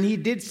and he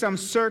did some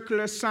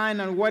circular sign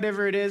on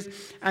whatever it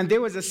is. And there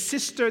was a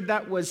sister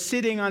that was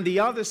sitting on the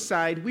other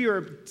side. We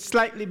were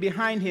slightly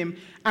behind him.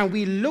 And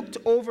we looked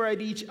over at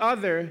each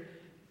other.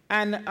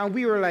 And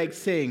we were like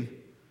saying.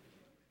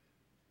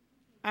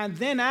 And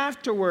then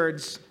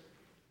afterwards,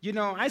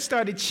 I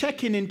started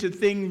checking into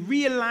things,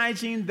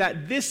 realizing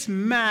that this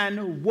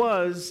man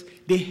was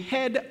the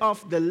head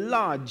of the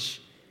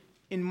lodge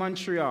in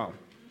Montreal.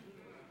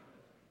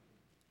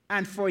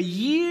 And for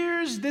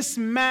years, this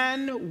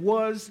man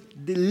was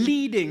the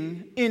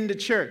leading in the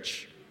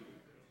church.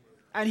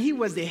 And he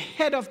was the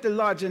head of the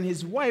lodge, and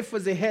his wife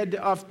was the head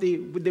of the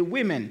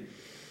women.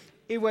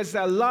 It was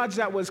a lodge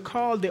that was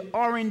called the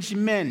Orange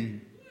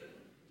Men.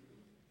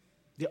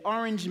 The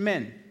Orange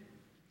Men.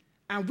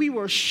 And we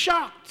were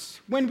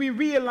shocked when we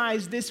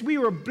realized this. We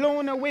were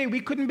blown away.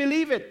 We couldn't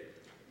believe it.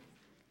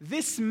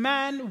 This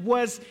man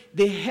was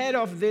the head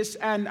of this,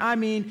 and I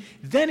mean,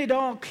 then it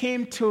all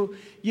came to,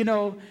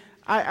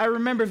 I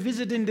remember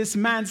visiting this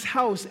man's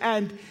house,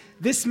 and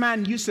this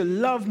man used to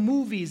love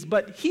movies,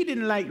 but he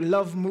didn't like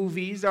love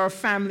movies or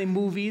family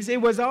movies. It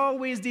was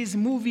always these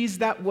movies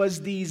that was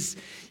these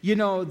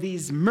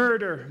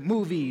murder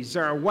movies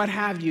or what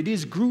have you,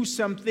 these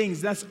gruesome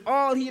things. That's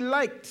all he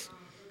liked.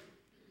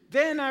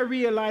 Then I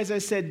realized, I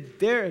said,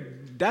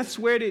 that's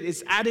where it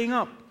is adding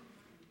up.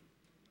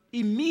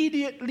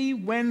 Immediately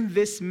when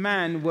this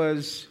man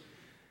was,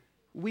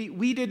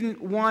 we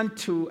didn't want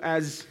to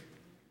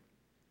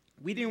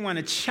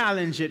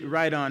challenge it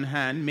right on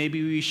hand.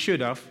 Maybe we should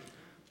have,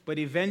 but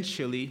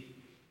eventually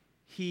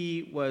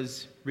he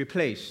was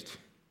replaced.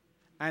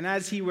 And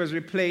as he was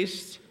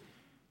replaced,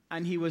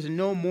 and he was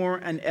no more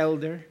an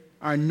elder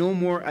or no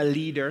more a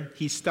leader,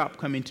 he stopped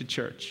coming to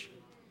church.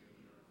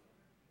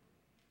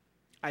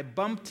 I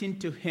bumped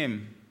into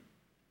him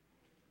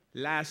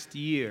last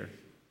year.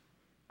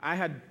 I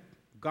had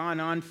gone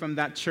on from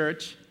that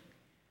church,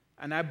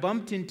 and I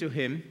bumped into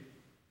him,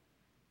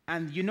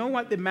 and you know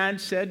what the man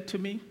said to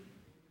me?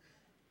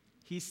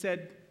 He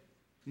said,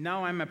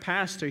 now I'm a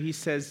pastor. He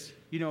says,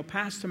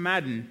 Pastor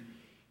Madden,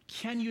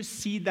 can you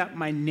see that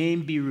my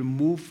name be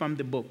removed from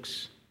the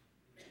books?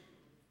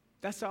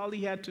 That's all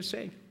he had to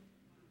say.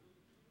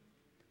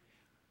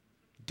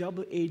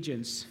 Double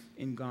agents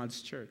in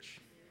God's church.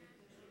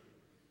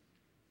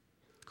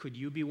 Could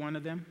you be one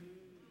of them?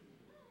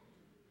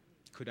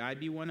 Could I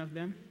be one of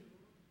them?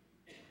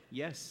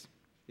 Yes,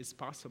 it's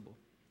possible.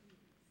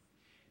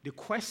 The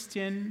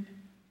question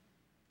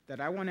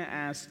that I want to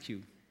ask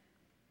you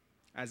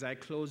as I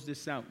close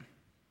this out,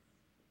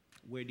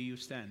 where do you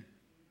stand?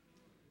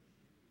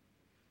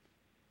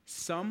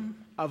 Some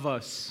of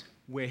us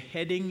were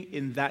heading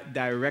in that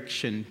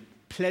direction,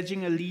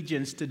 pledging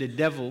allegiance to the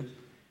devil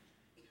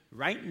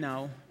right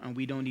now, and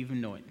we don't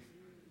even know it.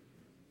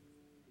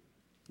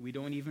 We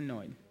don't even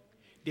know it.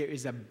 There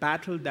is a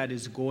battle that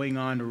is going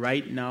on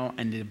right now,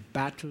 and the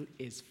battle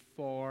is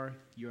for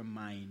your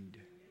mind.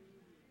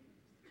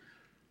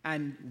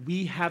 And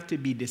we have to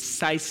be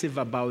decisive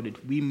about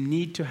it. We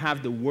need to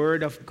have the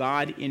Word of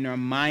God in our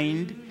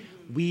mind.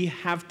 We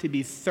have to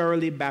be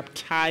thoroughly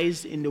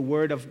baptized in the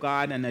Word of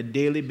God on a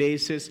daily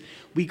basis.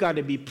 We got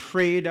to be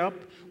prayed up.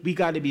 We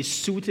got to be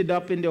suited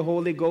up in the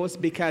Holy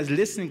Ghost because,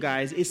 listen,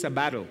 guys, it's a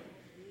battle.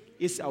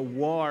 It's a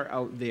war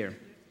out there,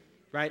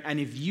 right? And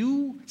if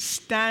you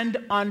stand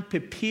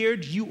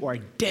unprepared, you are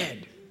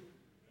dead.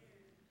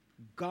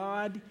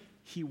 God,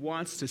 He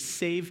wants to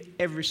save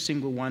every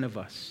single one of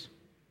us.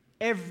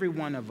 Every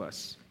one of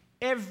us.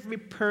 Every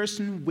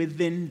person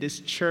within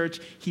this church,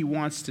 He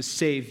wants to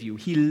save you.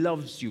 He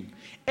loves you.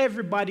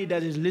 Everybody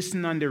that is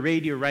listening on the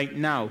radio right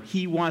now,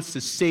 He wants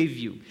to save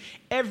you.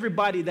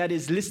 Everybody that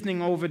is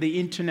listening over the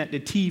internet, the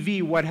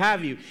TV, what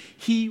have you,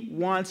 He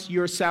wants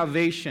your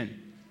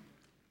salvation.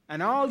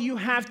 And all you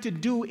have to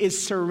do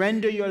is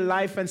surrender your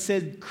life and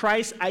say,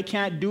 Christ, I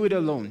can't do it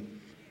alone.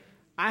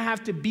 I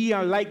have to be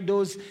like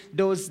those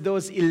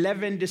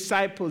 11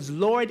 disciples.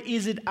 Lord,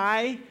 is it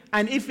I?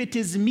 And if it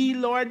is me,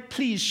 Lord,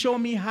 please show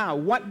me how.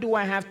 What do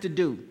I have to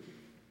do?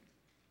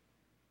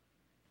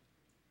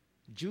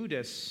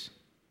 Jesus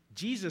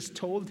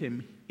told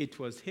him it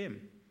was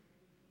him.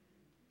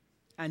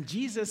 And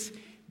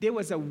there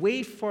was a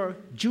way for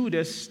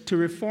Judas to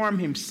reform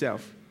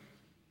himself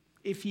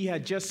if he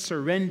had just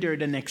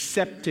surrendered and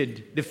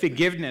accepted the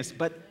forgiveness,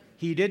 but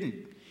he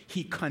didn't.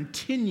 He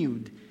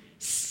continued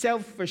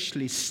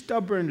selfishly,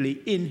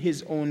 stubbornly in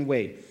his own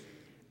way.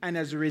 And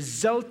as a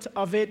result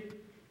of it,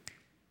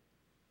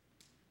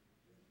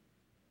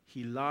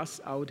 he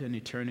lost out on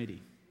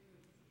eternity.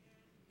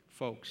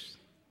 Folks,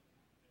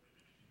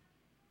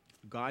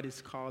 God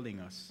is calling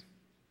us.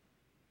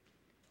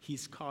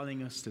 He's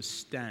calling us to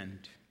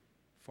stand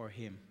for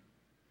Him.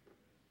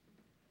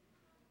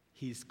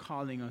 He's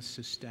calling us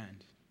to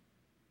stand.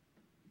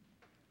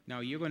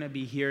 Now, you're going to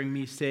be hearing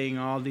me saying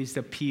all these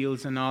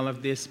appeals and all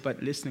of this,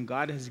 but listen,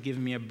 God has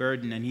given me a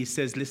burden, and He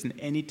says, listen,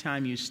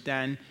 anytime you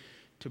stand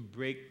to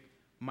break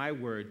my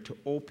word, to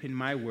open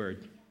my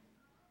word,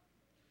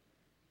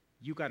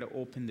 you got to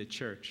open the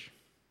church.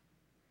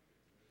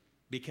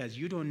 Because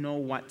you don't know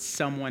what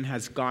someone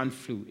has gone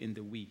through in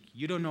the week.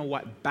 You don't know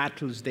what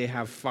battles they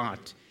have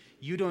fought.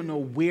 You don't know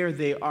where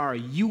they are.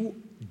 You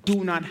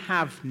do not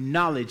have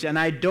knowledge, and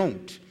I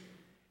don't.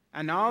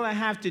 And all I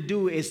have to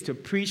do is to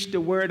preach the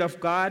word of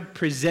God,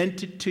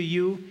 present it to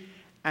you,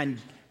 and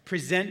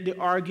present the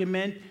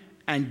argument,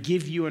 and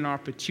give you an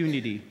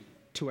opportunity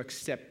to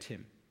accept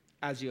Him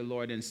as your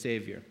Lord and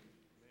Savior.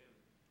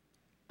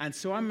 And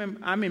so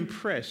I'm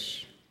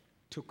impressed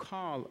to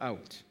call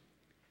out.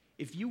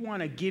 If you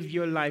want to give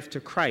your life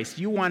to Christ,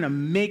 you want to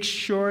make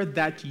sure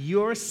that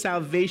your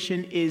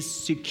salvation is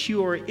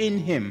secure in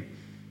Him,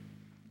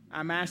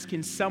 I'm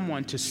asking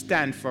someone to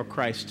stand for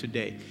Christ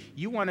today.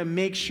 You want to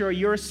make sure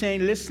you're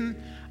saying,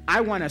 listen,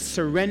 I want to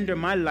surrender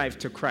my life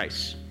to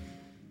Christ.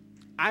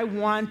 I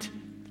want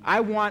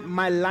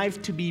my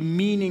life to be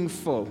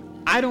meaningful.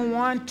 I don't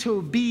want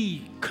to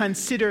be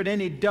considered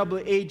any double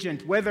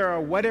agent, whether or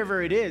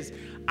whatever it is.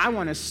 I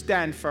want to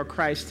stand for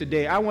Christ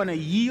today. I want to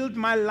yield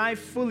my life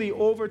fully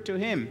over to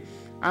him.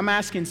 I'm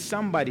asking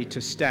somebody to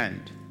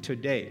stand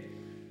today.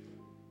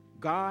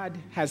 God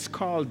has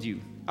called you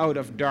out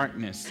of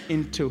darkness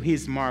into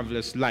his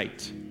marvelous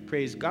light.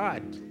 Praise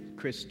God,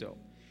 Crystal.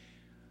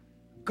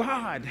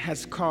 God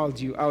has called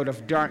you out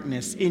of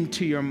darkness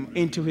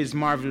into his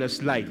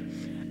marvelous light.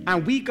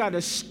 And we got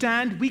to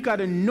stand. We got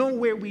to know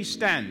where we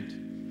stand.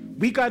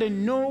 We got to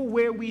know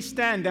where we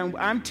stand. And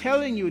I'm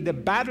telling you, the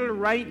battle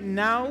right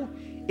now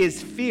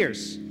is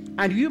fierce.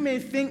 And you may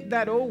think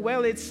that, oh,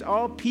 well, it's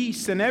all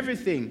peace and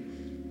everything.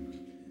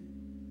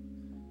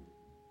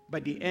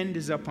 But the end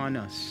is upon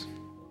us.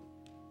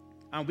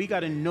 And we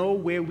got to know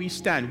where we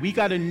stand. We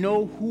got to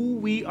know who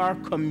we are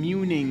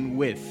communing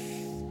with.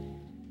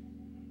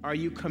 Are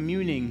you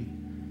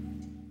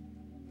communing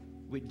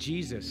with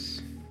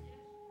Jesus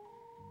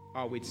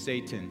or with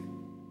Satan?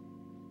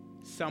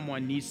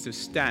 Someone needs to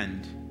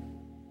stand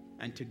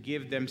and to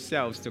give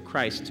themselves to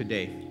Christ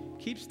today.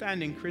 Keep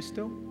standing,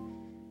 Crystal.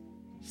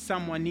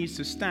 Someone needs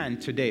to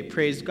stand today.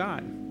 Praise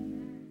God.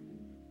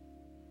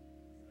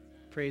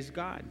 Praise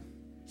God.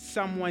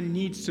 Someone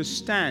needs to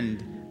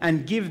stand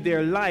and give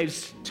their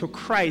lives to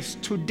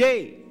Christ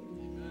today,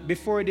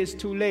 before it is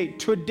too late.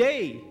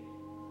 Today,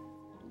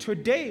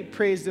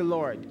 praise the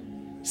Lord.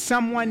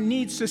 Someone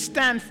needs to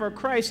stand for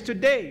Christ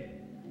today.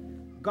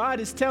 God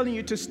is telling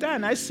you to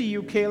stand. I see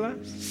you,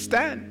 Kayla.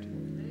 Stand.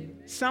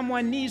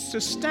 Someone needs to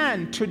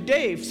stand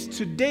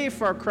today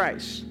for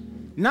Christ,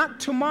 not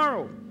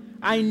tomorrow.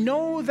 I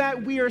know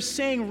that we are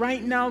saying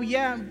right now,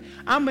 yeah,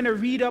 I'm going to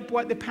read up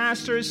what the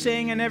pastor is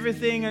saying and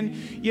everything, and,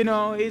 you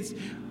know,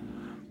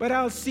 but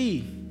I'll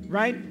see,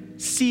 right?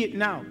 See it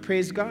now.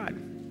 Praise God.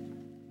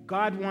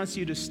 God wants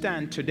you to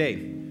stand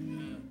today.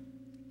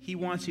 He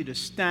wants you to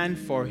stand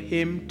for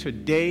him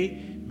today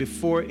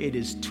before it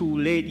is too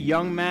late.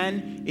 Young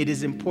man, it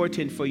is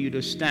important for you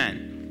to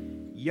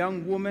stand.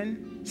 Young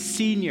woman,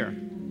 senior,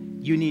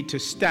 you need to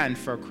stand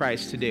for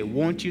Christ today.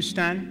 Won't you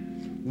stand?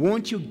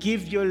 Won't you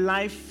give your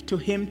life to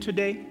him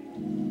today?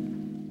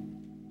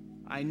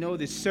 I know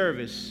this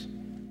service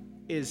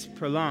is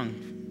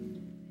prolonged,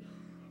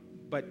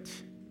 but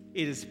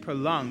it is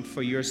prolonged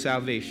for your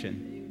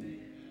salvation.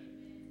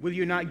 Will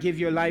you not give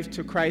your life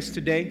to Christ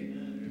today?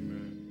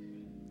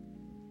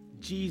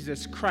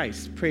 Jesus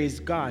Christ, praise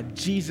God,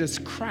 Jesus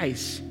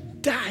Christ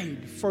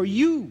died for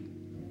you.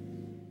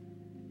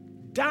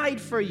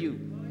 Died for you.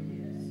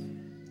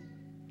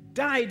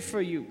 Died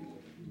for you.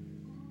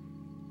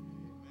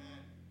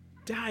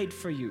 Died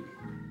for you.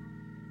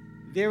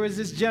 There was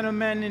this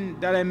gentleman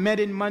that I met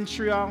in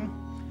Montreal,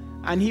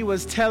 and he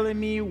was telling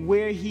me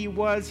where he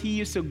was. He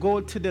used to go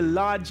to the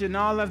lodge and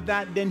all of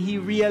that. Then he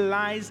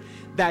realized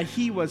that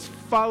he was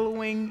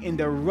following in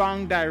the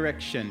wrong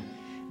direction.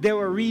 They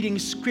were reading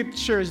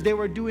scriptures. They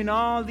were doing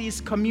all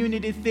these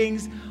community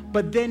things.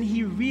 But then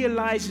he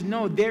realized,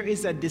 no, there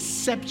is a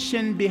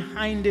deception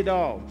behind it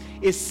all.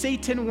 If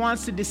Satan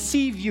wants to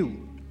deceive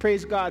you,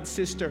 praise God,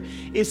 sister.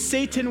 If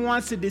Satan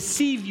wants to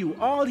deceive you,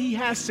 all he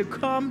has to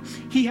come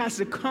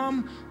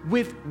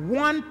with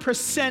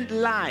 1%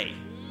 lie.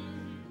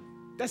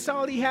 That's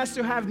all he has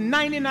to have,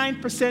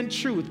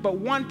 99% truth,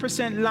 but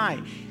 1%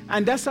 lie.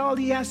 And that's all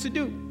he has to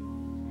do.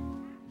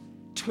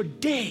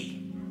 Today,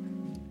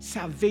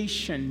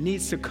 salvation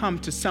needs to come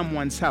to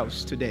someone's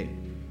house today.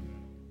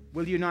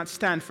 Will you not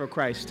stand for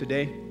Christ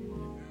today?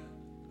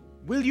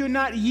 Will you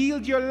not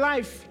yield your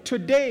life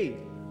today?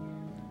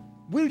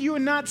 Will you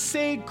not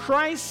say,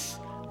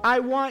 Christ, I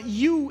want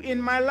you in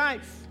my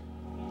life?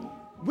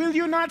 Will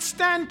you not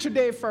stand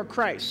today for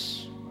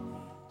Christ?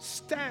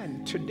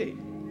 Stand today.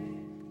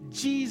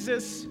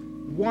 Jesus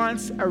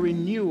wants a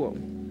renewal.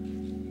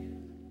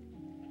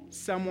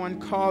 Someone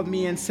called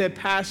me and said,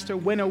 Pastor,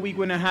 when are we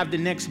going to have the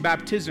next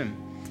baptism?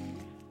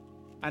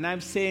 And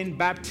I'm saying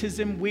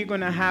baptism we're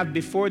going to have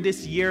before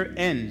this year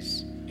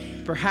ends.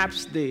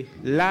 Perhaps the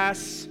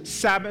last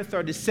Sabbath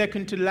or the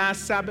second to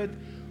last Sabbath.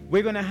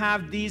 We're going to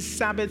have these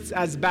Sabbaths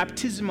as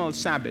baptismal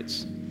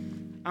Sabbaths.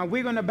 And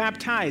we're going to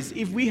baptize.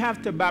 If we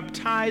have to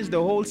baptize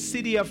the whole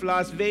city of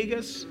Las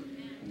Vegas,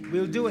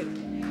 we'll do it.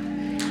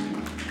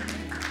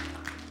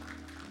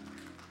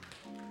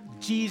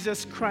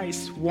 Jesus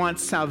Christ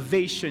wants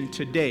salvation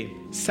today.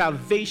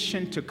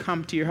 Salvation to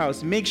come to your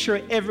house. Make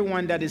sure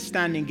everyone that is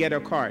standing get a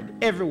card.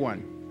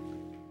 Everyone.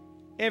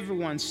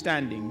 Everyone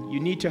standing. You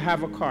need to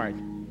have a card.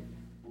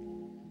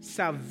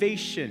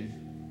 Salvation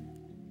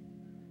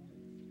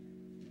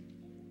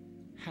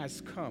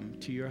has come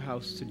to your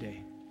house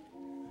today.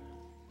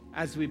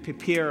 As we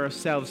prepare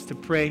ourselves to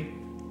pray,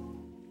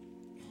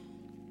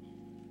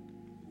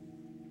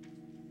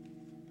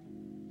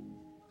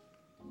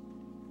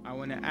 I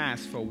want to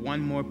ask for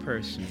one more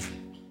person.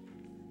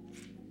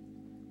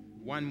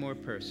 One more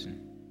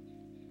person.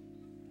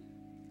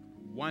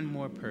 One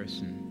more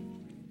person.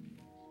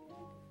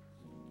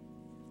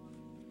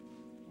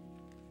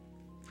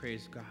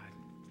 Praise God.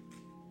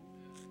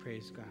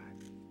 Praise God.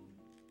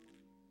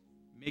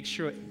 Make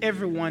sure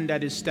everyone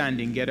that is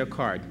standing get a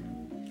card.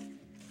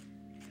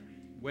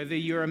 Whether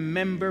you're a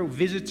member,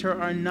 visitor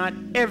or not,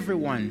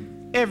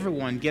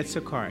 everyone gets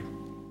a card.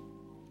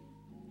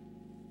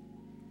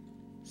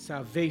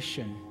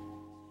 Salvation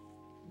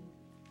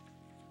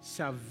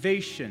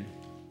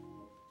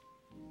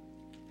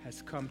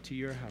has come to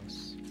your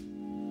house.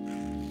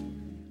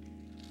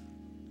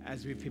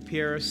 As we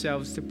prepare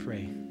ourselves to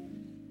pray,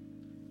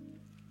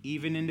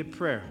 even in the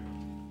prayer,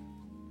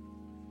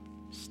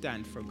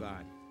 stand for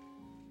God.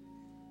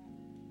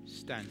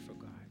 Stand for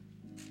God.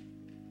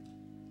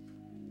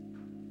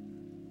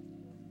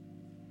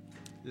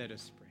 Let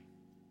us pray.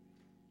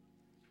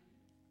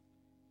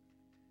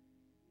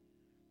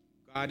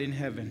 God in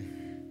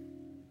heaven,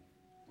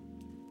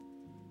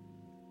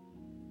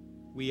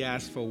 we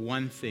ask for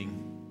one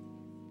thing.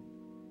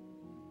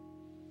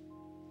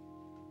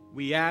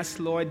 We ask,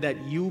 Lord,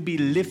 that you be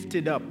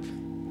lifted up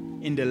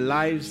in the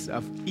lives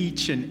of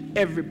each and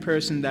every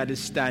person that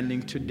is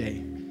standing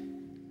today.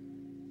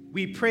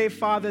 We pray,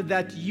 Father,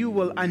 that you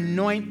will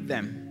anoint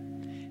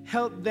them.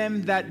 Help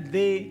them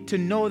to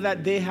know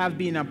that they have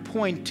been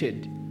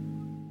appointed.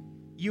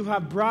 You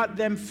have brought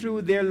them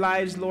through their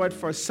lives, Lord,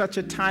 for such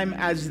a time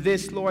as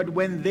this, Lord,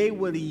 when they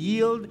will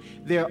yield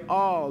their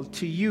all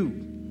to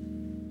you.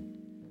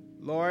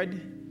 Lord,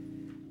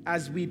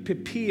 as we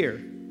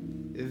prepare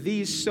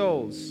these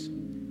souls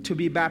to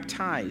be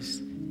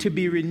baptized, to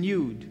be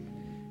renewed,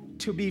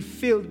 to be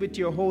filled with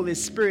your Holy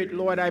Spirit,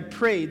 Lord, I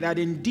pray that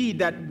indeed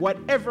that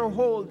whatever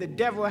hold the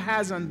devil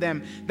has on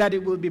them, that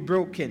it will be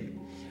broken.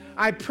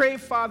 I pray,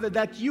 Father,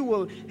 that you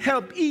will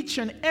help each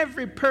and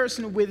every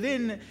person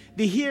within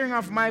the hearing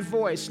of my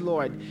voice,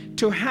 Lord,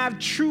 to have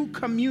true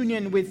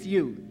communion with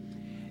you.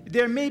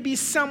 There may be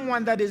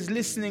someone that is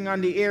listening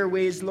on the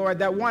airways, Lord,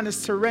 that want to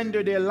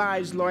surrender their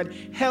lives, Lord.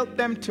 Help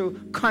them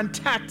to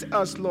contact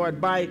us,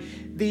 Lord, by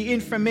the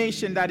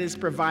information that is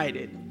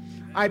provided.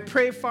 I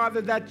pray,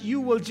 Father, that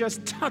you will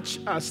just touch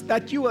us,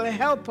 that you will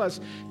help us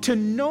to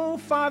know,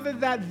 Father,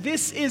 that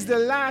this is the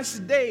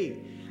last day,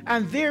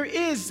 and there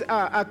is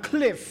a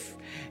cliff.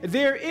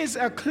 There is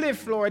a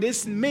cliff, Lord.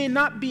 This may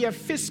not be a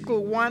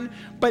physical one,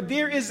 but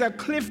there is a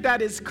cliff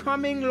that is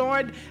coming,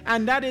 Lord,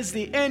 and that is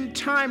the end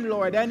time,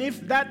 Lord. And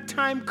if that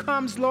time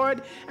comes,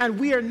 Lord, and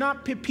we are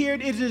not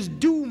prepared, it is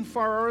doom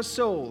for our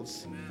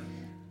souls.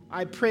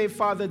 I pray,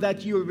 Father,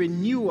 that you will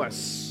renew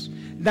us,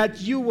 that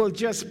you will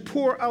just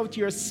pour out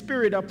your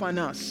Spirit upon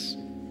us.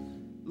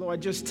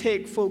 Lord, just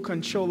take full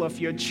control of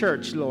your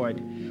church,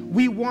 Lord.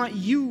 We want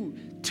you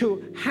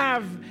to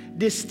have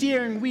the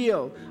steering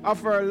wheel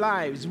of our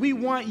lives. We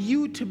want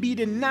you to be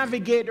the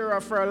navigator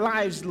of our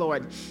lives,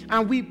 Lord.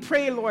 And we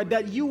pray, Lord,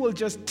 that you will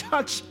just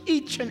touch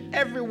each and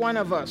every one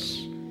of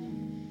us.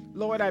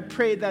 Lord, I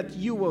pray that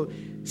you will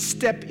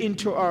step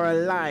into our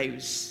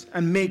lives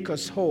and make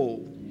us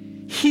whole.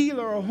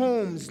 Heal our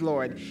homes,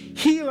 Lord.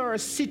 Heal our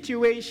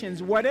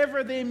situations,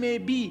 whatever they may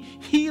be.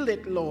 Heal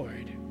it,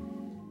 Lord.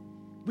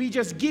 We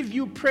just give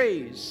you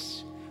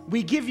praise.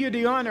 We give you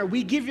the honor.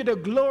 We give you the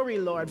glory,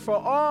 Lord, for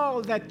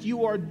all that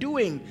you are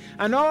doing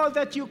and all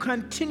that you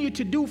continue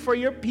to do for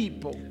your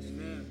people.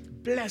 Amen.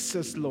 Bless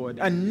us, Lord.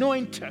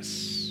 Anoint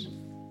us.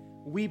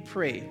 We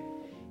pray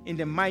in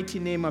the mighty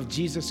name of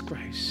Jesus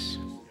Christ.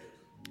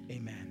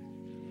 Amen.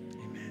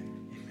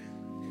 Amen.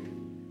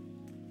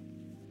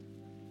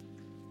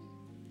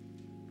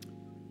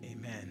 Amen.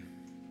 Amen.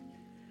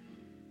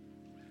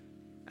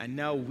 And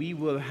now we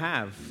will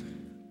have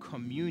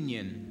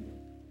communion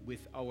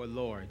with our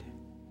Lord.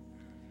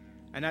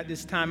 And at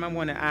this time, I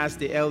want to ask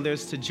the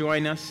elders to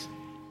join us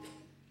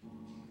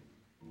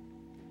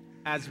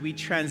as we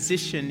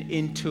transition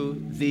into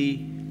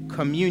the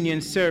communion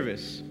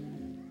service.